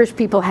the Irish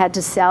people had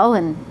to sell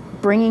and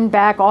bringing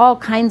back all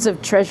kinds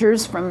of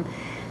treasures, from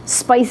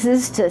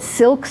spices to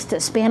silks to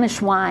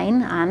Spanish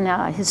wine, on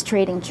his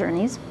trading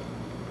journeys.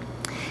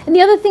 And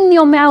the other thing the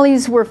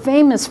O'Malleys were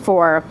famous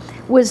for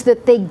was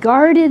that they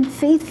guarded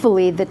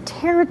faithfully the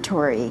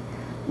territory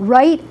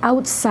right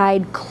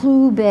outside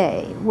Clew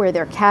Bay, where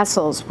their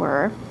castles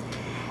were.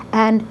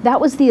 And that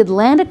was the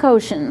Atlantic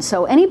Ocean.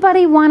 So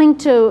anybody wanting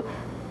to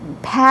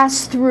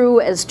pass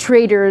through as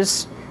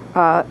traders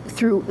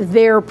through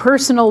their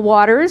personal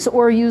waters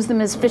or use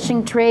them as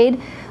fishing trade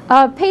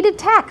paid a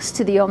tax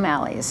to the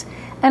O'Malleys.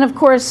 And of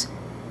course,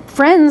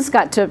 friends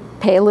got to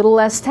pay a little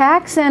less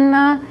tax,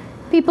 and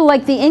people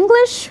like the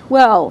English,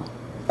 well,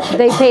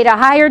 they paid a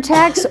higher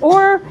tax,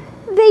 or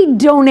they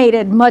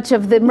donated much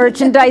of the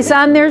merchandise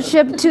on their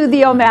ship to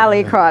the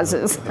O'Malley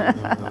causes.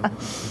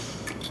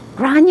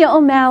 Grania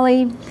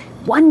O'Malley,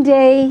 one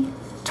day,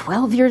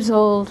 12 years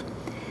old,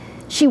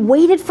 She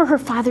waited for her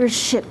father's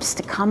ships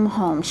to come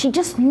home. She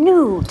just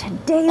knew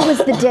today was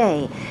the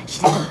day.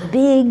 She had a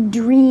big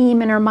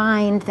dream in her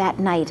mind that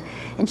night,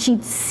 and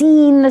she'd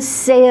seen the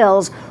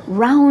sails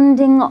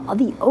rounding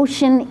the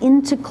ocean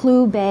into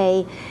Clue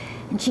Bay,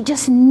 and she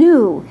just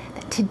knew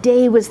that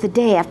today was the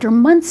day after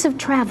months of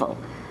travel.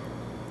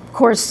 Of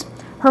course,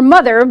 her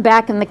mother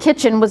back in the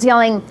kitchen was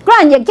yelling,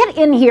 "Grania, get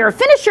in here,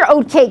 finish your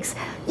oat cakes.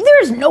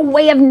 There's no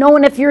way of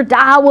knowing if your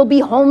da will be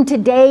home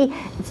today.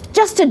 It's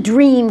just a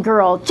dream,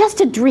 girl, just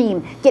a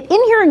dream. Get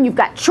in here and you've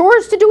got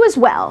chores to do as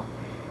well."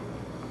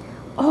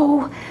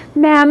 "Oh,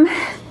 ma'am,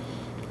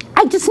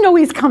 I just know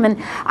he's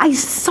coming. I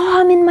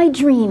saw him in my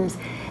dreams,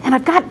 and I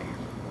got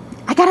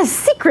a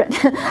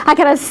secret. I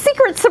got a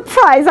secret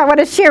surprise I want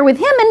to share with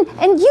him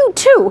and you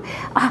too.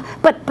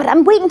 But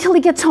I'm waiting until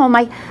he gets home.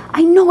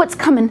 I know what's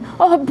coming.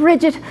 Oh,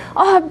 Bridget.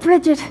 Oh,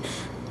 Bridget."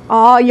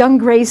 Oh, young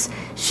Grace,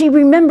 she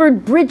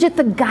remembered Bridget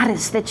the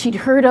goddess that she'd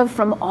heard of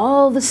from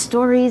all the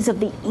stories of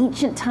the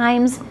ancient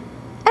times,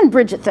 and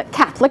Bridget the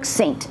Catholic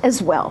saint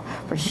as well,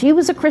 for she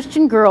was a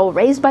Christian girl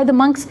raised by the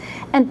monks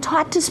and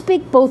taught to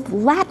speak both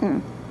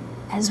Latin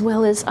as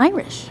well as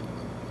Irish,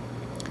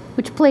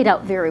 which played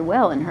out very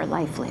well in her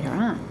life later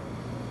on.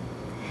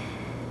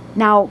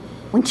 Now,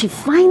 when she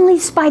finally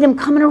spied him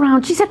coming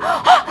around, she said,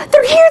 "Oh,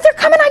 they're here, they're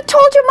coming. I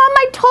told you, Mom,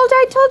 I told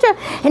you.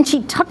 And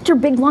she tucked her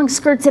big long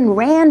skirts and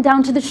ran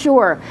down to the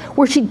shore,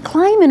 where she'd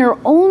climb in her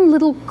own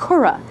little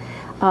curragh,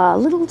 a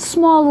little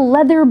small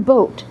leather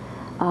boat,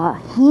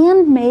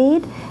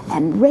 handmade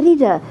and ready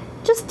to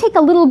just take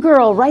a little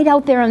girl right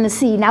out there on the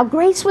sea. Now,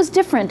 Grace was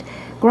different.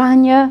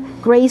 Grania,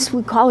 Grace,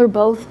 we call her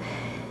both.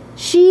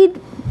 She'd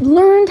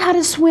learned how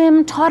to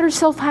swim, taught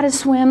herself how to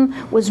swim,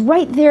 was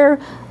right there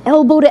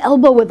elbow to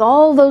elbow with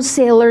all those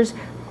sailors,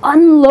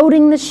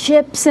 unloading the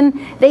ships, and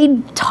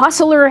they'd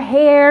tousle her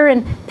hair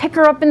and pick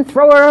her up and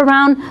throw her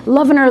around,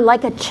 loving her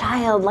like a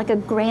child, like a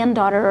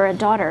granddaughter or a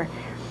daughter.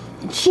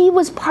 And she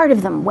was part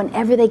of them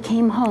whenever they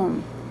came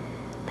home.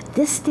 But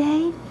this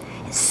day,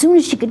 as soon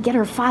as she could get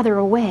her father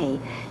away,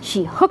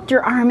 she hooked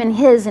her arm in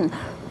his and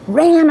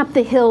ran up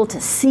the hill to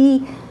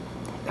see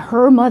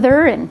her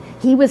mother, and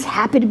he was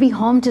happy to be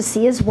home to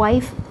see his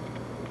wife.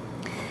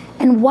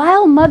 And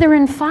while mother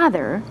and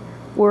father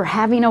were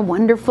having a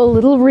wonderful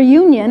little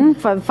reunion,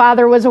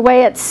 father was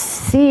away at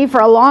sea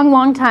for a long,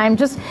 long time,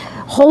 just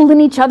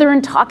holding each other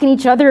and talking to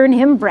each other, and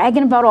him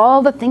bragging about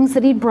all the things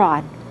that he'd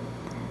brought,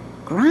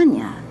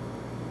 Grania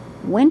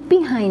went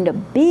behind a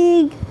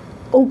big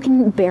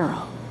oaken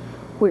barrel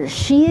where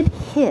she had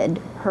hid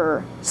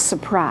her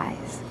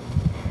surprise.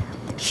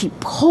 She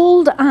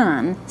pulled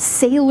on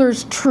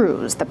sailor's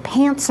trews, the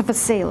pants of a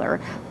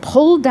sailor,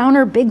 pulled down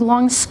her big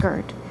long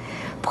skirt,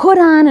 put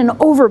on an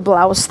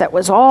overblouse that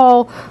was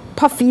all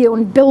puffy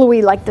and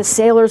billowy like the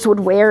sailors would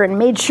wear, and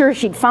made sure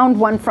she'd found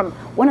one from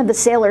one of the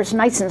sailors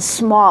nice and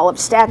small of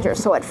stature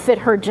so it fit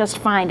her just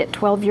fine at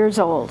 12 years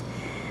old.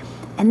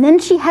 And then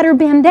she had her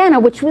bandana,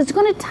 which was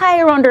going to tie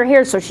around her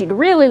hair so she'd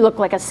really look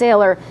like a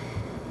sailor.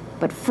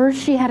 But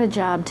first she had a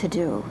job to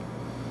do.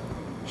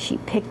 She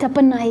picked up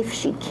a knife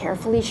she'd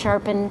carefully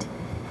sharpened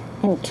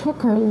and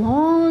took her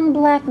long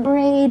black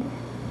braid,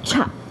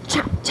 chop,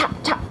 chop, chop,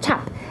 chop,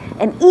 chop,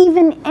 and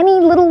even any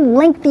little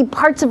lengthy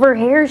parts of her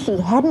hair she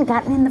hadn't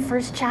gotten in the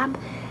first chop.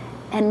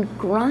 And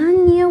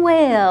Grania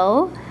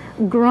Whale,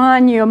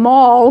 Grania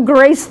Mall,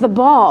 Grace the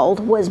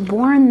Bald, was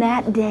born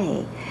that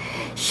day.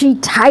 She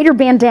tied her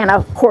bandana,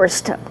 of course,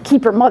 to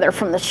keep her mother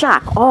from the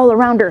shock, all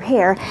around her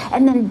hair,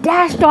 and then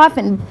dashed off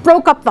and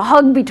broke up the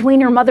hug between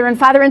her mother and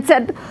father and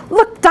said,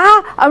 "Look,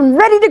 Da, I'm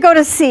ready to go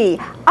to sea.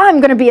 I'm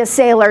going to be a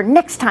sailor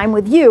next time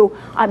with you.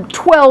 I'm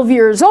 12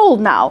 years old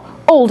now,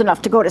 old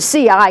enough to go to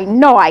sea. I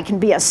know I can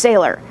be a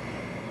sailor."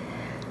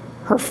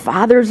 Her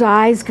father's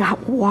eyes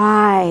got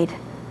wide,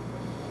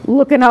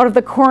 looking out of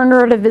the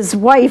corner of his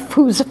wife,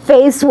 whose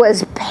face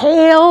was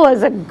pale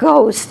as a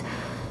ghost.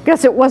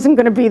 Guess it wasn't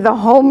going to be the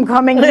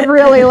homecoming he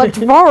really looked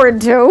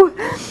forward to.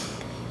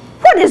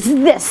 "What is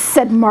this?"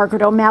 said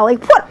Margaret O'Malley.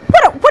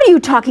 What are you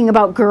talking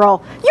about,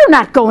 girl? You're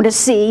not going to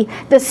sea.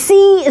 The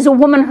sea is a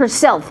woman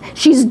herself.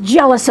 She's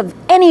jealous of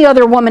any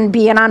other woman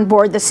being on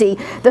board the sea.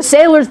 The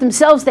sailors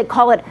themselves, they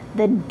call it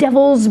the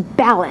devil's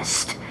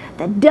ballast,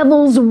 the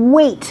devil's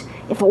weight.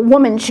 If a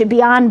woman should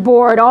be on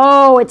board,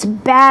 oh, it's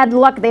bad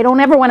luck. They don't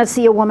ever want to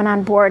see a woman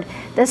on board.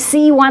 The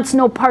sea wants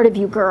no part of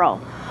you, girl.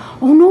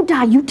 "Oh, no,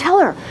 Da, you tell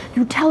her.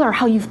 You tell her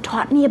how you've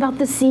taught me about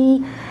the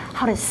sea,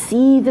 how to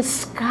see the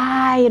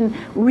sky and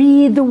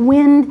read the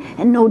wind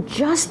and know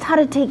just how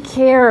to take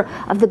care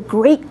of the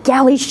great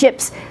galley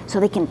ships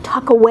so they can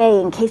tuck away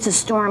in case a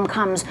storm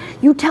comes.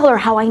 You tell her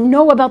how I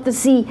know about the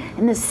sea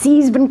and the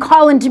sea's been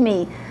calling to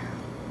me."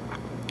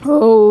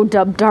 Oh,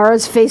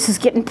 Dubdara's face is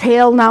getting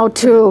pale now,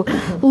 too,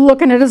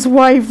 looking at his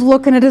wife,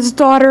 looking at his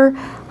daughter,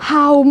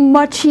 how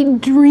much he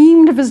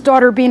dreamed of his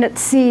daughter being at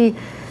sea.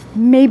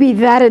 Maybe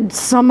that had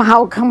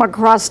somehow come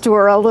across to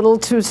her a little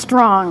too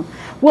strong.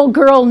 "Well,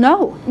 girl,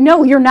 no,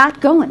 you're not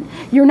going.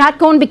 You're not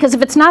going because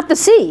if it's not the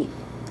sea,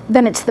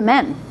 then it's the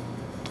men.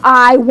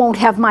 I won't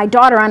have my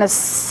daughter on a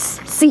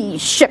sea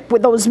ship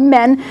with those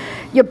men.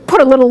 You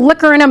put a little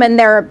liquor in them and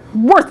they're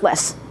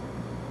worthless.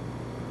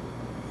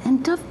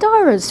 And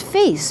Dovdara's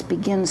face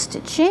begins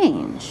to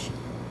change.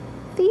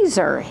 These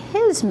are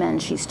his men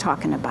she's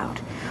talking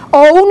about.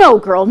 Oh, no,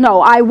 girl,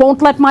 no, I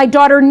won't let my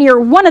daughter near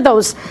one of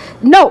those.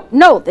 No,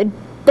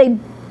 they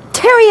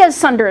tear you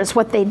asunder is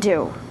what they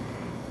do.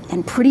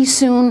 And pretty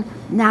soon,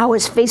 now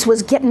his face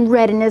was getting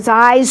red and his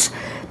eyes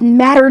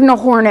madder than a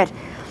hornet.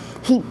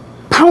 He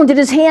pounded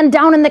his hand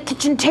down on the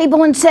kitchen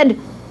table and said,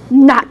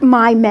 "Not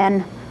my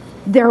men.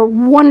 They're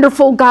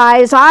wonderful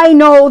guys. I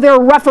know they're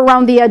rough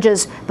around the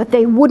edges, but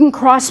they wouldn't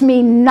cross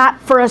me, not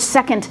for a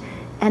second.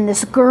 And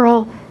this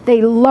girl,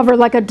 they love her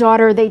like a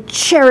daughter. They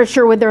cherish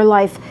her with their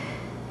life.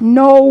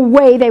 No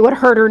way they would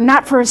hurt her,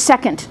 not for a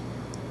second.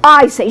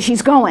 I say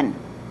she's going."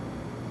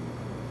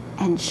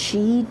 And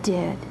she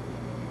did.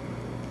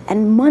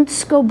 And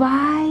months go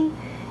by,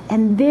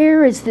 and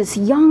there is this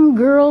young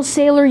girl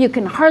sailor. You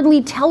can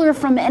hardly tell her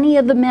from any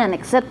of the men,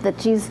 except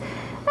that she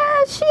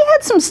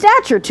had some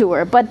stature to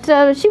her,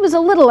 but she was a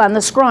little on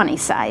the scrawny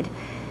side.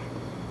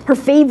 Her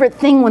favorite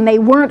thing when they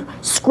weren't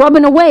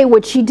scrubbing away,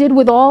 which she did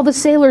with all the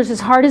sailors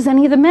as hard as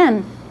any of the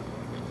men,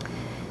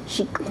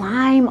 she'd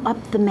climb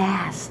up the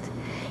mast.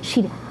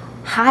 She'd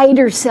hide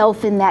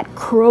herself in that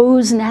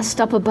crow's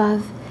nest up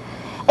above,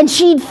 and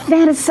she'd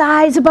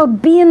fantasize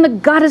about being the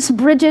goddess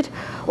Bridget,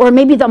 or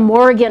maybe the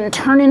Morrigan,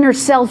 turning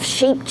herself,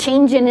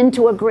 shape-changing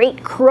into a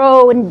great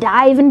crow and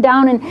diving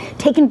down and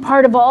taking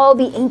part of all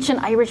the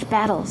ancient Irish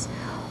battles.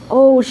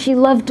 Oh, she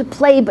loved to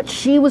play, but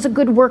she was a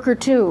good worker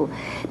too.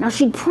 Now,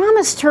 she'd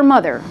promised her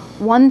mother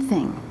one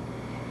thing,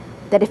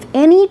 that if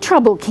any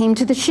trouble came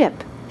to the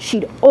ship,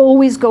 she'd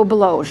always go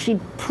below. She'd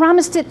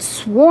promised it,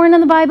 sworn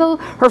in the Bible,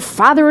 her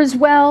father as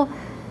well.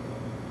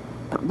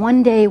 But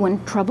one day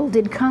when trouble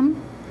did come,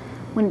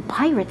 when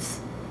pirates,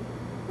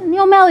 and the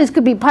O'Malleys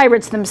could be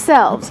pirates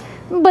themselves,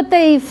 but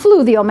they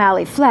flew the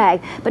O'Malley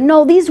flag. But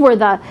no, these were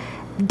the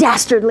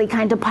dastardly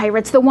kind of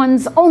pirates, the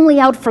ones only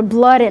out for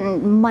blood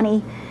and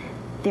money.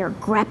 Their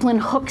grappling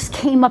hooks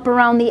came up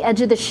around the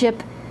edge of the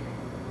ship,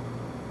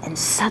 and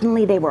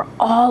suddenly they were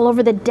all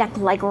over the deck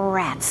like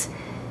rats.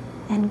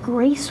 And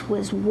Grace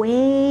was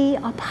way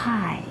up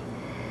high.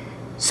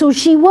 So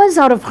she was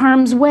out of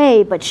harm's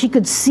way, but she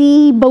could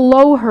see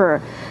below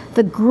her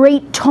the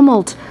great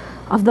tumult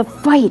of the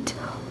fight,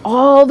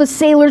 all the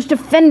sailors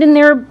defending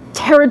their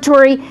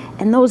territory,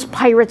 and those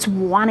pirates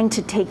wanting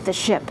to take the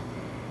ship.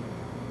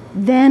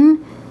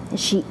 Then, as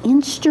she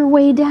inched her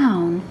way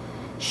down,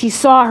 she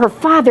saw her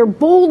father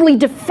boldly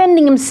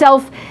defending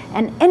himself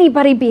and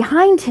anybody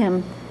behind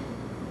him.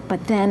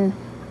 But then,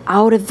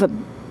 out of the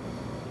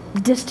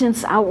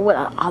distance, out with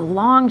a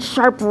long,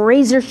 sharp,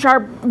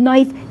 razor-sharp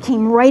knife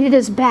came right at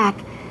his back,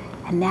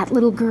 and that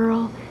little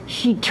girl,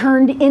 she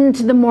turned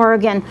into the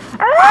Morrigan.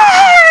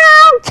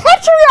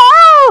 Catch her!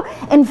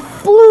 Oh! And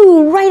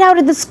flew right out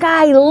of the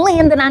sky,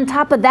 landing on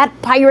top of that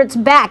pirate's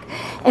back.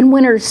 And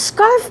when her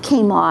scarf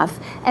came off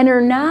and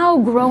her now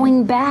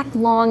growing back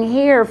long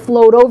hair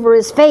flowed over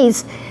his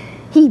face,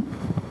 he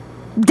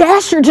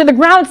dashed her to the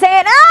ground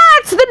saying,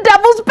 "It's the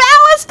devil's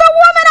ballast, a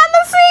woman on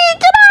the sea,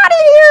 get out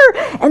of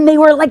here!" And they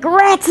were like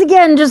rats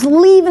again, just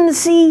leaving the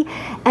sea.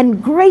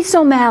 And Grace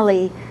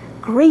O'Malley,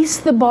 Grace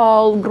the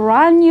Bald,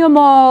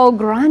 Granumal,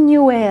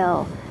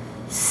 Granuale,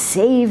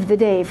 saved the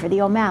day for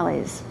the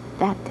O'Malleys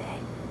that day.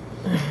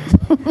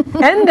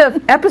 End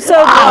of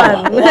episode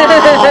 1.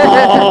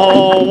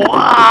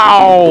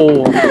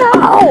 Wow!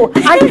 Oh,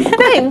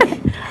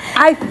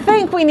 I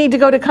think we need to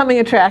go to coming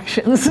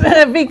attractions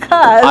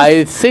because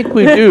I think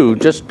we do,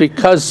 just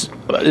because,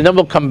 and then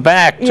we'll come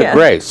back to Yeah.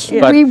 Grace.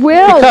 Yeah. But We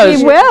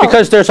will.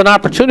 Because there's an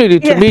opportunity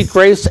to Yes. meet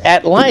Grace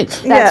at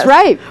length. That's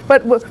right.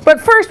 But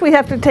first we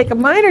have to take a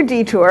minor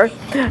detour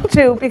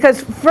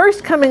because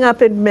first coming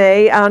up in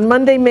May, on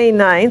Monday, May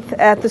 9th,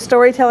 at the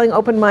Storytelling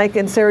Open Mic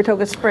in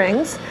Saratoga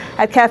Springs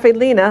at Cafe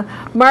Lena,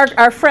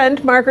 our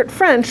friend Margaret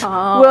French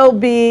will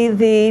be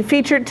the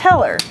featured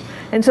teller.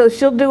 And so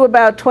she'll do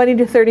about 20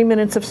 to 30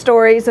 minutes of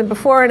stories, and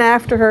before and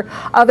after her,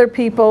 other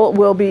people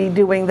will be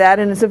doing that,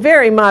 and it's a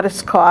very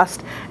modest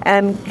cost.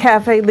 And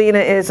Cafe Lena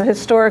is a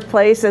historic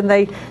place, and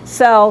they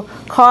sell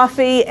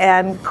coffee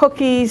and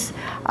cookies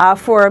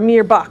for a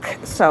mere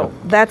 $1. So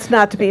that's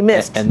not to be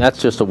missed. And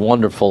that's just a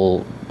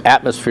wonderful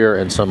atmosphere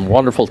and some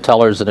wonderful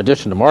tellers in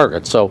addition to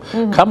Margaret. So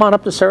come on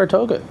up to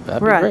Saratoga.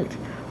 That'd be great.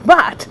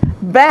 But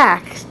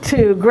back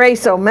to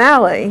Grace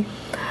O'Malley.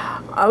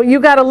 You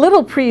got a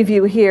little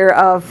preview here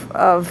of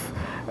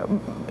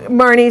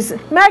Marnie's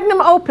magnum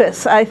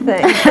opus, I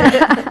think.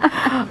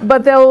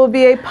 But there will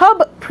be a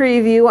pub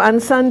preview on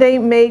Sunday,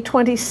 May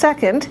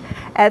 22nd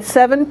at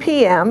 7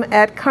 p.m.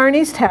 at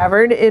Carney's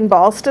Tavern in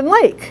Ballston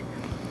Lake.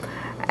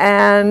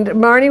 And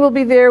Marnie will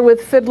be there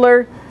with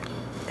fiddler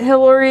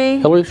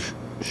Hillary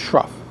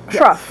Schruff.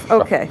 Schruff,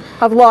 okay,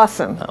 of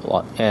Lawson.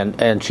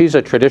 And she's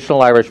a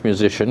traditional Irish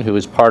musician who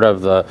is part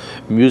of the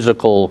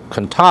musical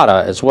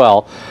cantata as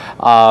well.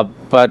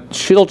 but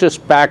she'll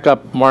just back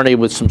up Marni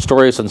with some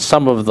stories and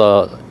some of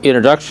the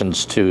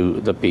introductions to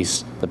the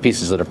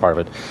pieces that are part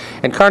of it.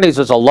 And Carney's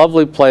is a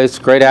lovely place,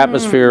 great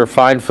atmosphere,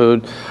 fine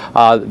food.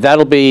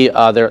 That'll be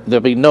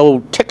there'll be no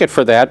ticket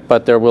for that,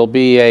 but there will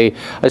be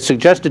a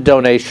suggested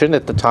donation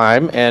at the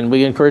time, and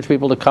we encourage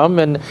people to come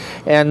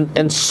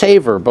and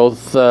savor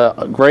both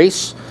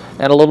Grace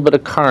and a little bit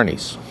of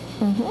Carney's.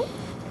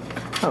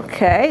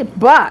 Okay,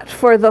 but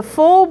for the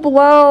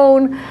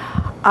full-blown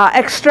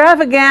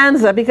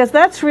extravaganza, because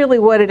that's really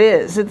what it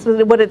is. It's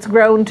what it's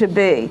grown to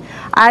be.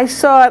 I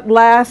saw it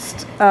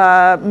last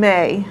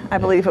May, I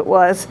believe it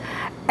was,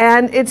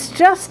 and it's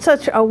just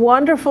such a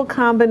wonderful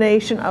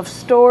combination of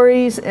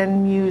stories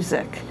and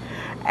music.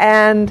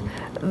 And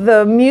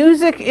the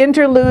music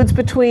interludes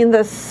between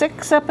the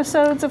 6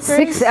 episodes of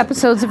Grace? 6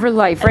 episodes of her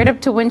life, right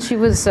up to when she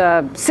was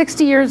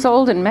 60 years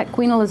old and met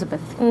Queen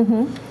Elizabeth.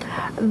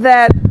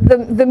 That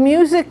the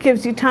music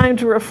gives you time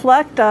to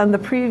reflect on the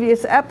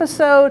previous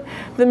episode.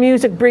 The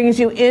music brings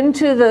you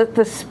into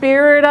the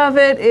spirit of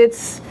it.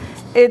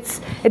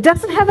 It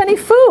doesn't have any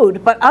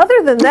food, but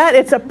other than that,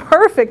 it's a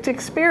perfect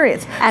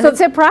experience. And it's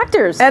at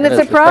Proctor's. And it's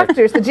at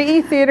Proctor's, the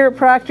GE Theater at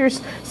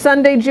Proctor's,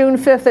 Sunday, June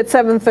 5th at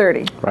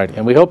 7:30. Right,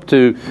 and we hope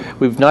to.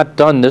 We've not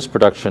done this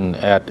production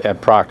at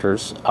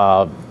Proctor's.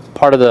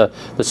 Part of the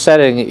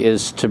setting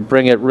is to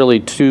bring it really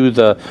to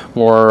the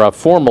more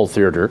formal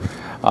theater.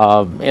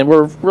 And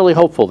we're really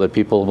hopeful that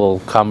people will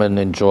come and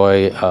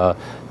enjoy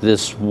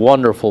this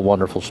wonderful,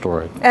 wonderful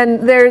story.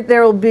 And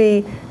there will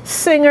be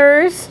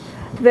singers,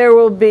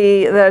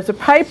 there's a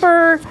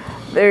piper,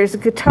 there's a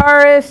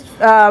guitarist,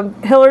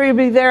 Hillary will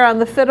be there on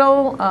the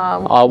fiddle.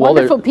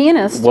 Wonderful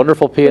pianist.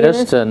 Wonderful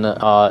pianist. And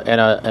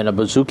a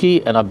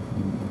bouzouki and a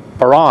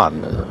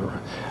baron.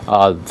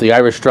 The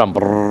Irish drum,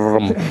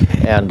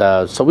 and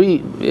so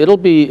it'll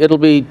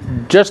be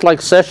just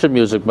like session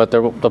music, but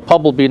the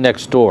pub will be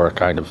next door,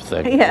 kind of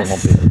thing.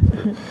 Yes.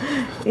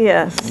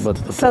 Yes.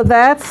 So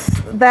that's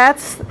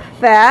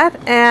that,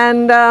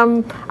 and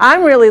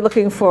I'm really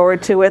looking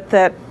forward to it.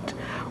 That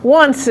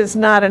once is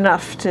not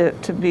enough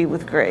to be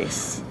with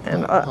Grace,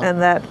 and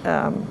that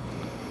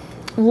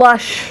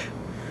lush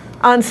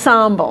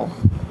ensemble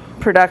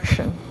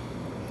production.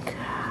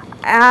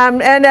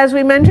 And as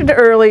we mentioned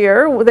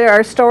earlier, there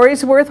are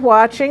stories worth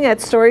watching at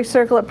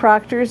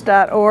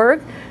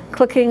storycircle@proctors.org,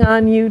 clicking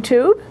on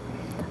YouTube,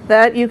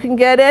 that you can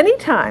get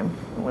anytime,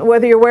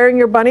 whether you're wearing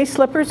your bunny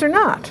slippers or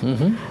not.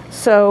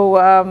 So,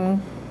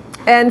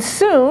 and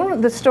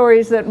soon, the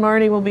stories that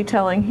Marni will be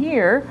telling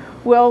here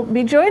will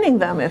be joining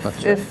them if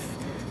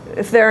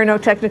there are no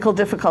technical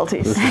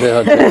difficulties.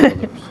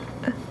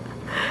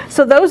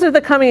 So those are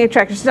the coming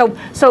attractions.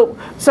 So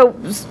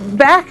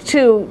back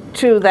to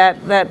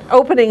that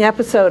opening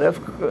episode of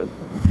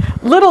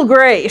Little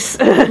Grace.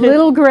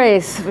 Little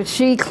Grace.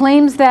 She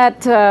claims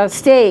that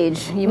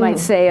stage, you might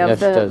say, of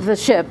the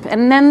ship.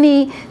 And then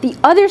the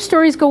other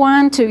stories go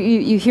on to,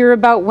 you hear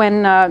about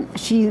when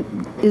she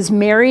is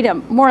married,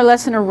 more or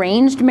less an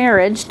arranged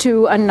marriage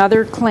to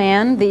another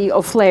clan, the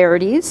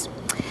O'Flahertys.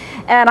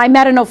 And I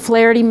met an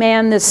O'Flaherty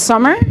man this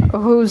summer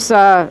who's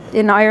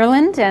in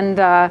Ireland, and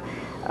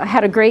I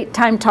had a great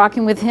time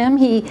talking with him.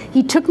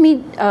 He took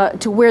me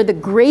to where the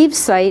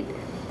gravesite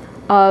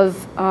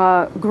of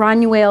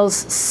Granuail's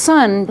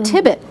son,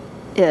 Tibbet,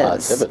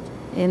 is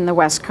in the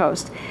West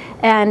Coast.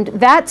 And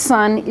that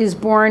son is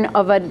born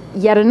of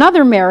yet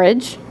another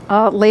marriage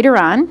later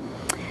on.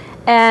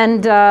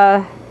 And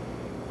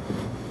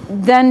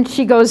then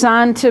she goes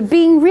on to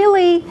being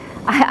really,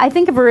 I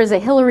think of her as a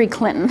Hillary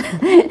Clinton.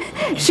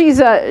 she's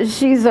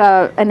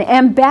an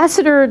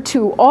ambassador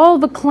to all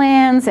the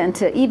clans and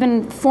to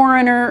even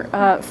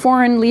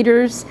foreign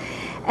leaders,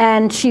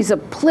 and she's a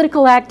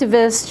political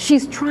activist.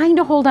 She's trying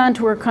to hold on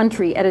to her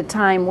country at a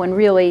time when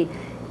really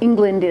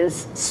England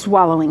is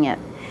swallowing it,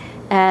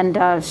 and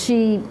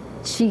she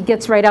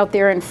gets right out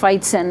there and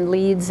fights and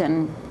leads,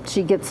 and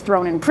she gets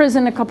thrown in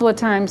prison a couple of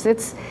times.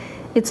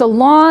 It's a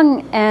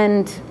long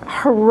and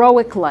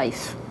heroic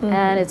life,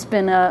 and it's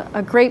been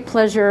a great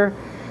pleasure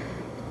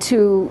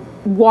to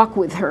walk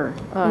with her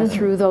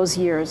through those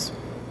years.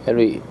 And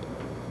we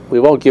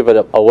won't give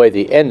it away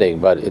the ending,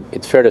 but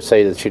it's fair to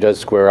say that she does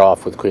square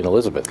off with Queen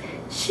Elizabeth.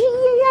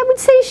 I would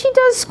say she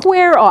does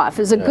square off,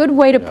 is a good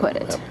way to put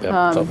it.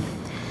 So,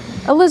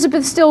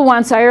 Elizabeth still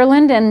wants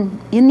Ireland, and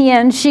in the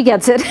end, she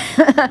gets it.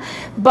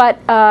 But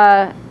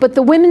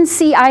the women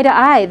see eye to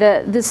eye.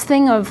 This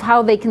thing of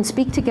how they can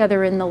speak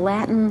together in the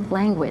Latin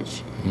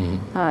language.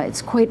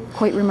 It's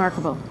quite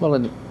remarkable. well,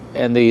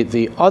 and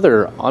the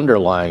other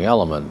underlying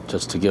element,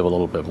 just to give a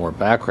little bit more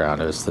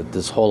background, is that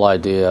this whole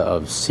idea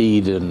of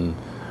cede and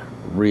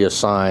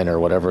reassign, or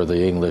whatever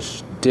the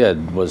English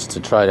did, was to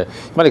try to,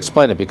 you might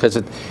explain it, because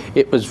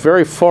it was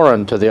very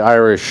foreign to the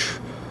Irish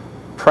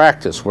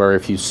practice, where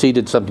if you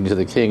ceded something to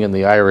the king in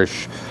the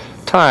Irish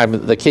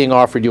time, the king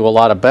offered you a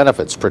lot of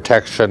benefits,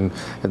 protection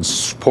and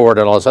support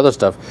and all this other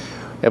stuff.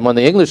 And when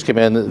the English came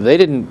in, they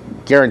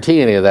didn't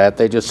guarantee any of that.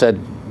 They just said,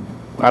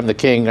 I'm the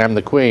king, I'm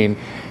the queen,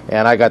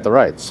 and I got the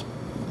rights.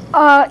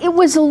 It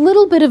was a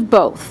little bit of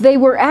both. They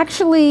were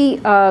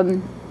actually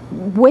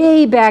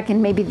way back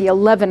in maybe the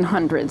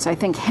 1100s, I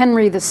think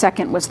Henry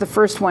II was the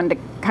first one to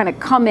kind of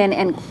come in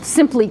and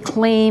simply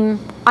claim,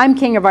 I'm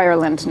King of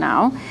Ireland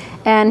now.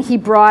 And he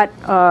brought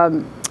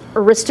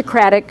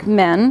aristocratic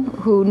men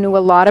who knew a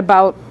lot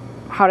about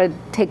how to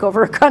take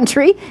over a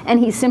country, and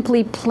he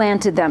simply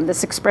planted them.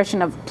 This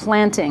expression of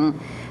planting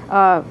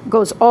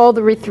goes all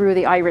the way through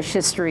the Irish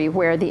history,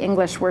 where the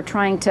English were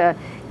trying to,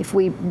 if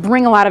we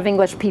bring a lot of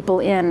English people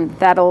in,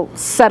 that'll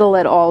settle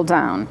it all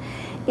down.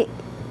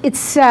 It's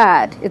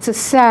sad. It's a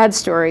sad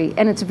story,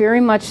 and it's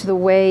very much the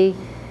way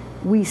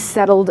we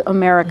settled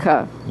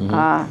America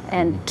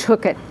and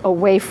took it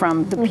away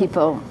from the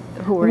people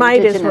who were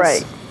might indigenous.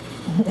 Is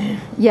right.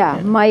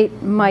 Yeah,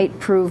 might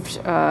proved.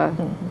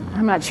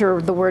 I'm not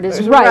sure the word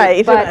is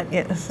right, but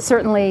yes.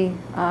 certainly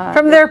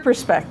from their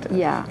perspective.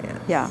 Yeah,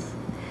 yes.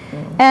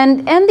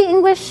 And the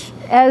English,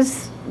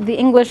 as the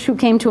English who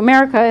came to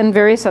America and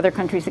various other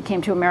countries that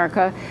came to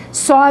America,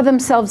 saw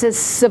themselves as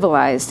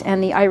civilized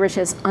and the Irish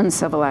as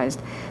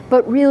uncivilized.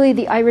 But really,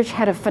 the Irish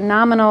had a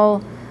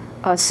phenomenal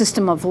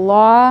system of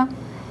law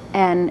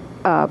and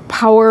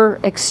power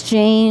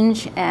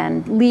exchange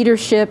and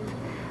leadership,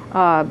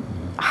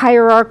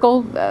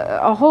 hierarchical,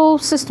 a whole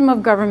system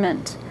of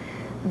government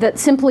that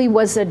simply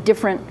was a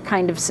different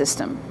kind of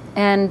system.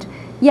 And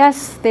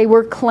yes, they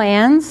were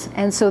clans,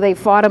 and so they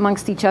fought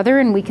amongst each other,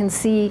 and we can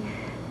see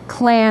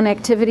clan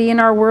activity in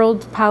our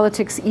world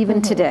politics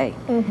even today,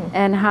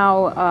 and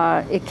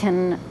how it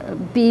can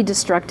be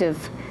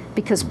destructive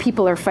because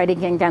people are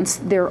fighting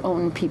against their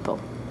own people.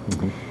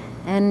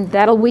 And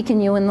that'll weaken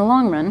you in the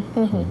long run.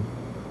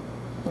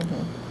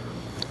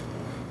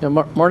 Now,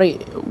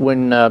 Marni,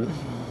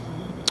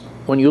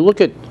 when you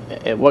look at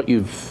what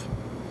you've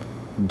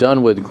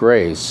done with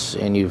Grace,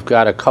 and you've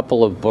got a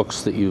couple of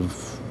books that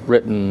you've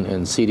written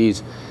and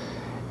CDs,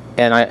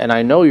 and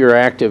I know you're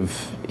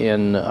active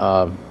in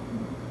other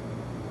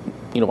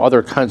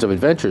kinds of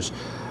adventures.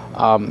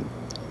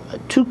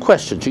 Two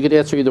questions. You could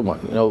answer either one.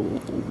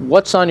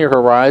 What's on your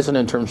horizon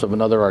in terms of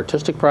another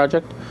artistic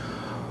project,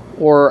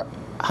 or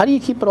how do you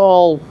keep it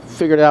all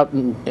figured out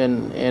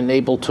and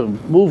able to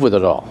move with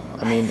it all?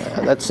 I mean,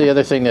 that's the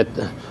other thing that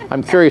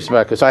I'm curious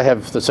about, because I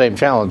have the same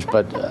challenge,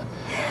 but...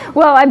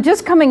 Well, I'm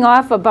just coming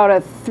off about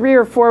a 3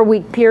 or 4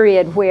 week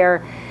period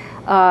where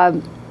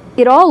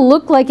it all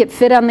looked like it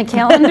fit on the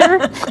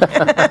calendar,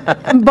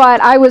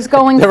 but I was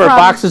going there from... There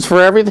were boxes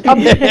for everything?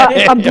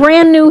 a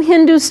brand new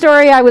Hindu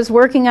story I was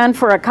working on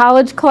for a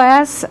college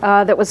class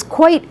that was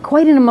quite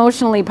an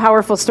emotionally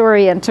powerful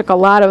story and took a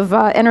lot of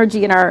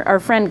energy, and our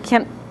friend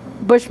Kent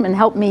Bushman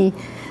helped me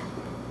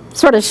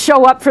sort of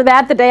show up for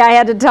that the day I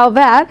had to tell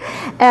that.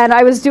 And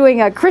I was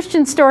doing a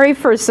Christian story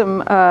for some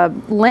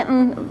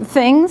Lenten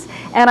things,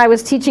 and I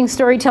was teaching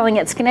storytelling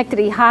at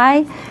Schenectady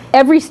High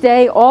every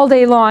day, all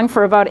day long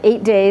for about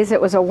 8 days. It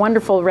was a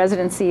wonderful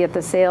residency at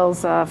the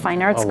Sales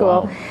Fine Arts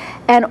School. Wow.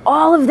 And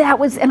all of that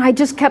was, and I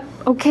just kept,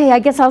 okay, I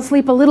guess I'll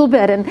sleep a little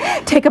bit and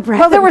take a breath.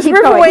 Well, there and was keep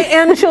Riverway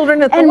going. and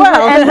Children at the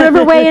Well. And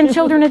Riverway and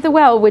Children at the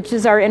Well, which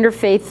is our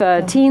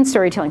interfaith teen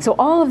storytelling. So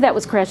all of that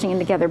was crashing in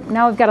together.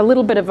 Now I've got a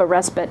little bit of a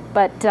respite,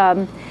 but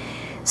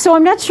so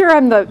I'm not sure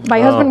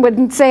my husband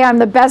wouldn't say I'm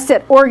the best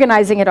at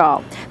organizing it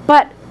all.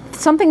 But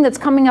something that's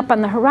coming up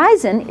on the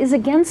horizon is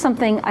again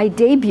something I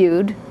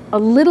debuted a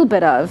little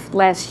bit of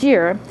last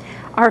year,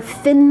 our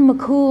Finn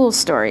McCool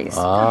stories.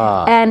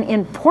 And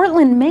in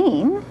Portland,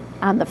 Maine,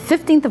 on the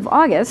 15th of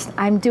August,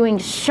 I'm doing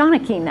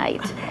Shawnee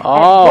Night at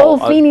Bull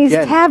Feeney's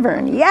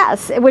Tavern,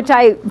 yes, which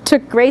I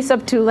took Grace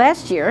up to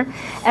last year,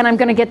 and I'm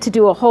going to get to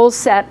do a whole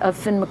set of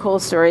Finn McCool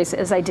stories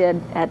as I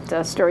did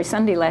at Story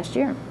Sunday last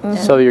year.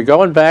 So you're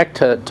going back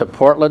to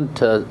Portland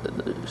to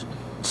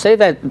say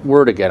that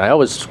word again. I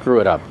always screw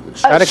it up.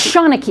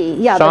 Shawnee,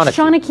 yeah. The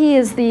Shawnee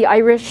is the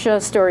Irish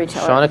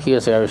storyteller. Shawnee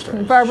is the Irish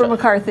storyteller. Barbara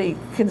McCarthy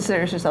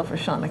considers herself a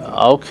Shawnee.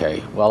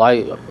 Okay. Well,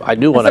 I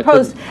knew when I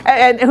couldn't.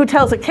 And who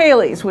tells the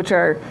Kayleys, which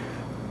are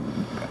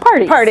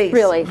parties,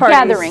 really. Parties.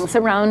 Gatherings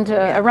around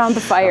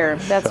the fire.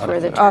 That's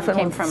where the term often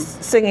came from.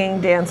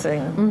 Singing,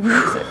 dancing,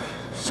 music.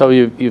 So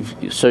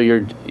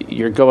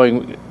you're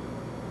going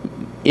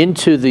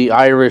into the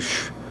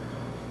Irish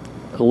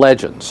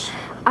legends.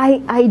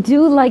 I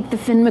do like the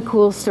Finn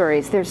McCool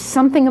stories. There's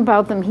something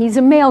about them. He's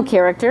a male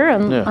character,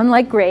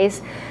 unlike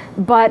Grace,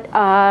 but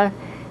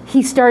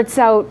he starts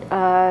out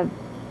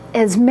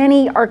as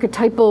many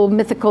archetypal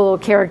mythical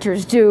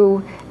characters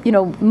do.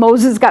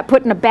 Moses got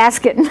put in a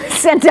basket and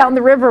sent down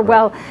the river.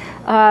 Well,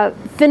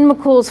 Finn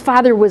McCool's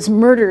father was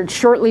murdered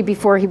shortly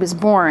before he was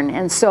born,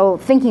 and so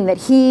thinking that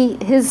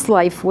his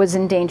life was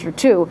in danger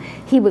too,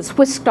 he was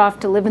whisked off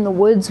to live in the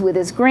woods with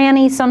his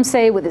granny, some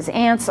say, with his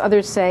aunts,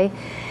 others say.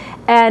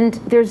 And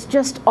there's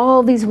just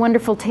all these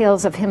wonderful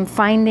tales of him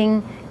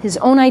finding his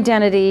own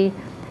identity,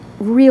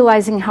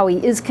 realizing how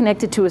he is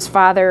connected to his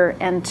father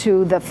and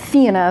to the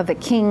Fianna, the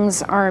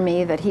king's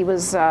army that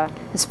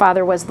his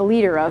father was the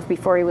leader of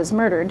before he was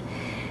murdered.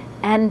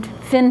 And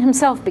Finn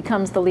himself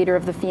becomes the leader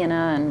of the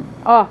Fianna, and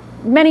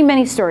many,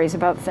 many stories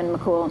about Finn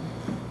McCool.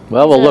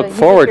 Well, we'll look he's a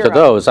forward to hero.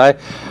 those. I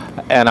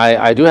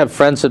do have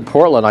friends in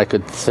Portland. I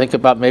could think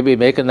about maybe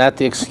making that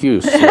the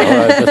excuse,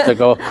 just to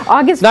go.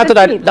 August Not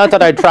 15th.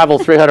 that I travel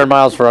 300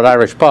 miles for an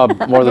Irish pub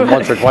more than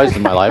once or twice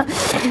in my life.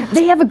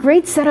 They have a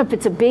great setup.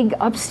 It's a big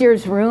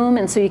upstairs room,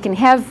 and so you can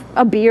have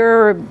a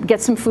beer or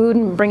get some food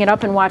and bring it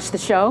up and watch the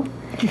show.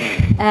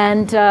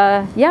 And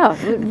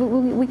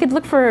we could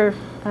look for.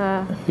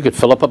 You could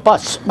fill up a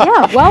bus.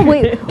 Yeah, well,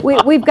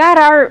 we've got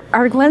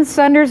our Glenn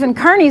Sunders and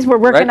Carneys we're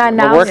working Right? on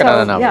now. We're working so,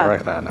 on it now. yeah. We're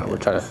working on it now. We're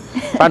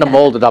trying to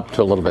mold it up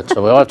to a little bit,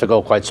 so we don't have to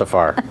go quite so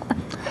far.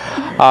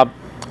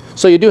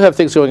 So you do have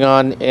things going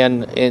on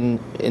in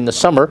the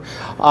summer.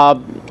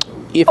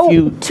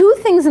 Two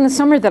things in the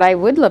summer that I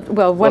would love.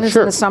 Well, one is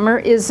sure. in the summer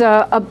is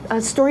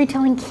a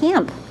storytelling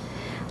camp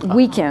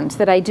weekend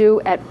that I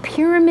do at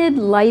Pyramid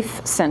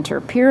Life Center.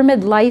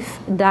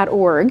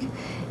 PyramidLife.org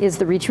is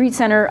the retreat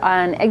center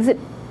on exit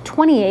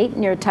 28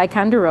 near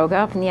Ticonderoga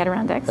up in the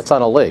Adirondacks. That's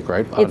on a lake,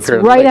 right? It's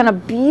right on a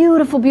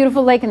beautiful,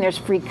 beautiful lake, and there's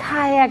free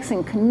kayaks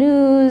and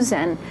canoes,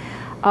 and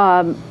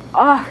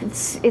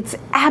it's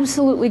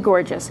absolutely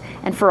gorgeous.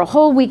 And for a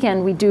whole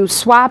weekend, we do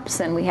swaps,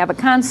 and we have a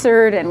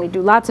concert, and we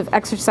do lots of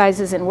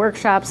exercises and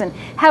workshops, and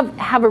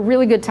have a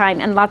really good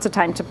time and lots of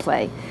time to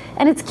play.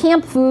 And it's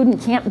camp food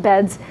and camp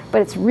beds,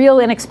 but it's real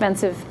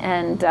inexpensive.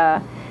 And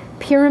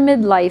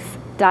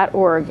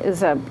PyramidLife.org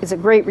is a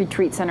great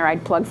retreat center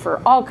I'd plug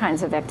for all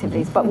kinds of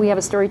activities. But we have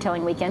a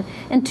storytelling weekend,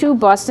 and two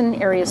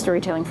Boston area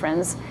storytelling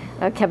friends,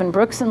 Kevin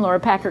Brooks and Laura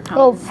Packer, come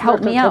and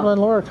help me out. Kevin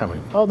and Laura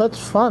coming. Oh, that's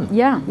fun.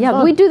 Yeah,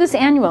 Fun. we do this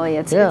annually.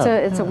 It's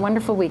a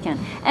wonderful weekend.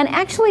 And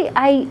actually,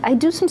 I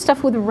do some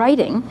stuff with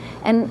writing,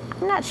 and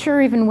I'm not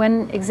sure even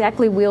when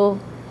exactly we'll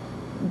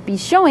be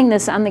showing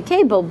this on the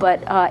cable,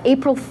 but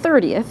April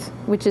 30th,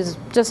 which is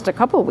just a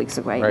couple of weeks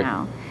away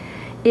now,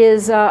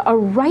 is a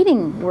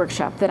writing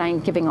workshop that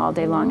I'm giving all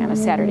day long on a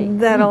Saturday.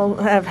 That'll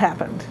have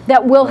happened.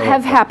 That will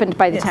have happened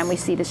by the time we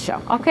see this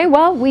show. Okay,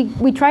 well,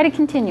 we try to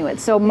continue it.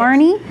 So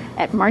Marni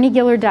at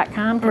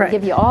marnigillard.com can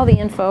give you all the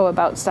info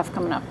about stuff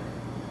coming up.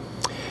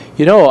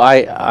 You know,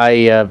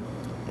 I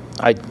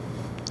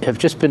have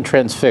just been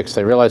transfixed.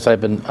 I realize I've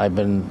been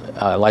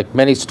like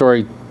many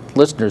story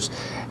listeners,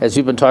 as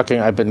you've been talking,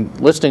 I've been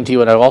listening to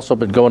you, and I've also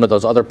been going to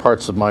those other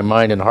parts of my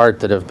mind and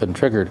heart that have been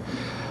triggered.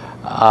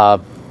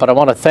 But I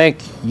want to thank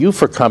you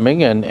for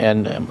coming,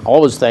 and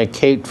always thank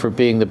Kate for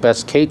being the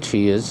best Kate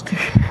she is.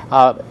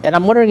 And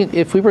I'm wondering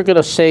if we were going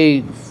to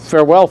say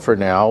farewell for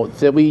now,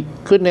 that we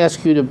couldn't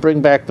ask you to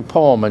bring back the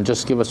poem and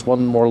just give us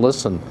one more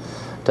listen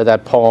to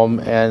that poem,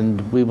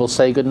 and we will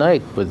say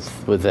goodnight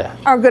with that.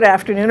 Or good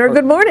afternoon or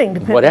good morning,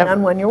 depending Whatever.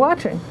 on when you're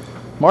watching.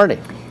 Marni.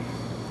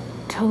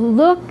 To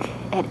look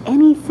at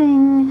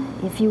anything,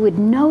 if you would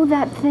know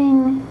that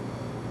thing,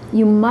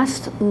 you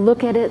must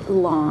look at it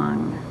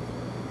long.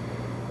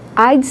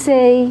 I'd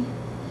say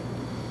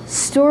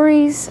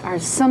stories are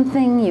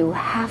something you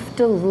have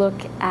to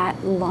look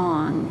at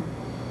long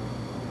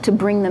to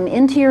bring them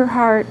into your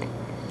heart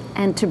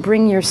and to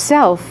bring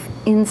yourself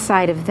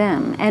inside of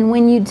them. And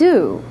when you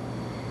do,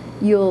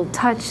 you'll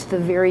touch the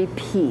very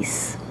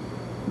peace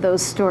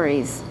those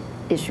stories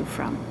issue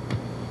from.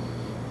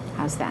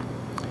 How's that?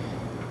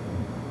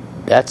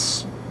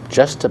 That's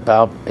just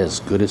about as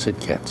good as it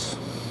gets.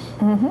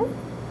 Mm-hmm.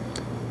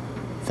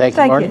 Thank you,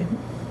 Thank Marni. you.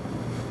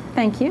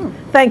 Thank you.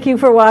 Thank you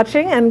for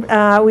watching, and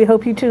we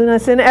hope you tune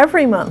us in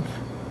every month.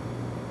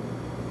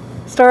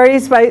 Story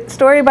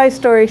by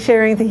story,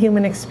 sharing the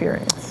human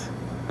experience.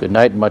 Good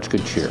night and much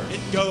good cheer.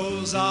 It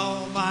goes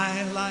all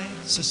my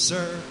life's a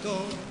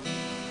circle,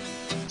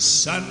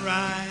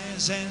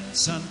 sunrise and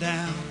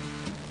sundown.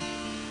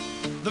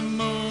 The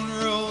moon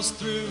rolls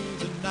through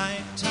the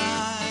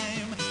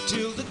nighttime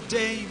till the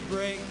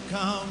daybreak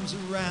comes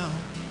around.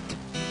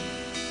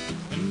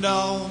 And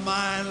all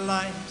my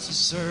life's a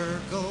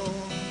circle,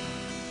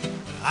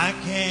 I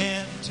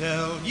can't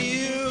tell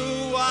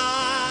you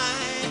why.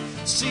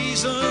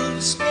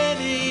 Seasons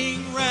spinning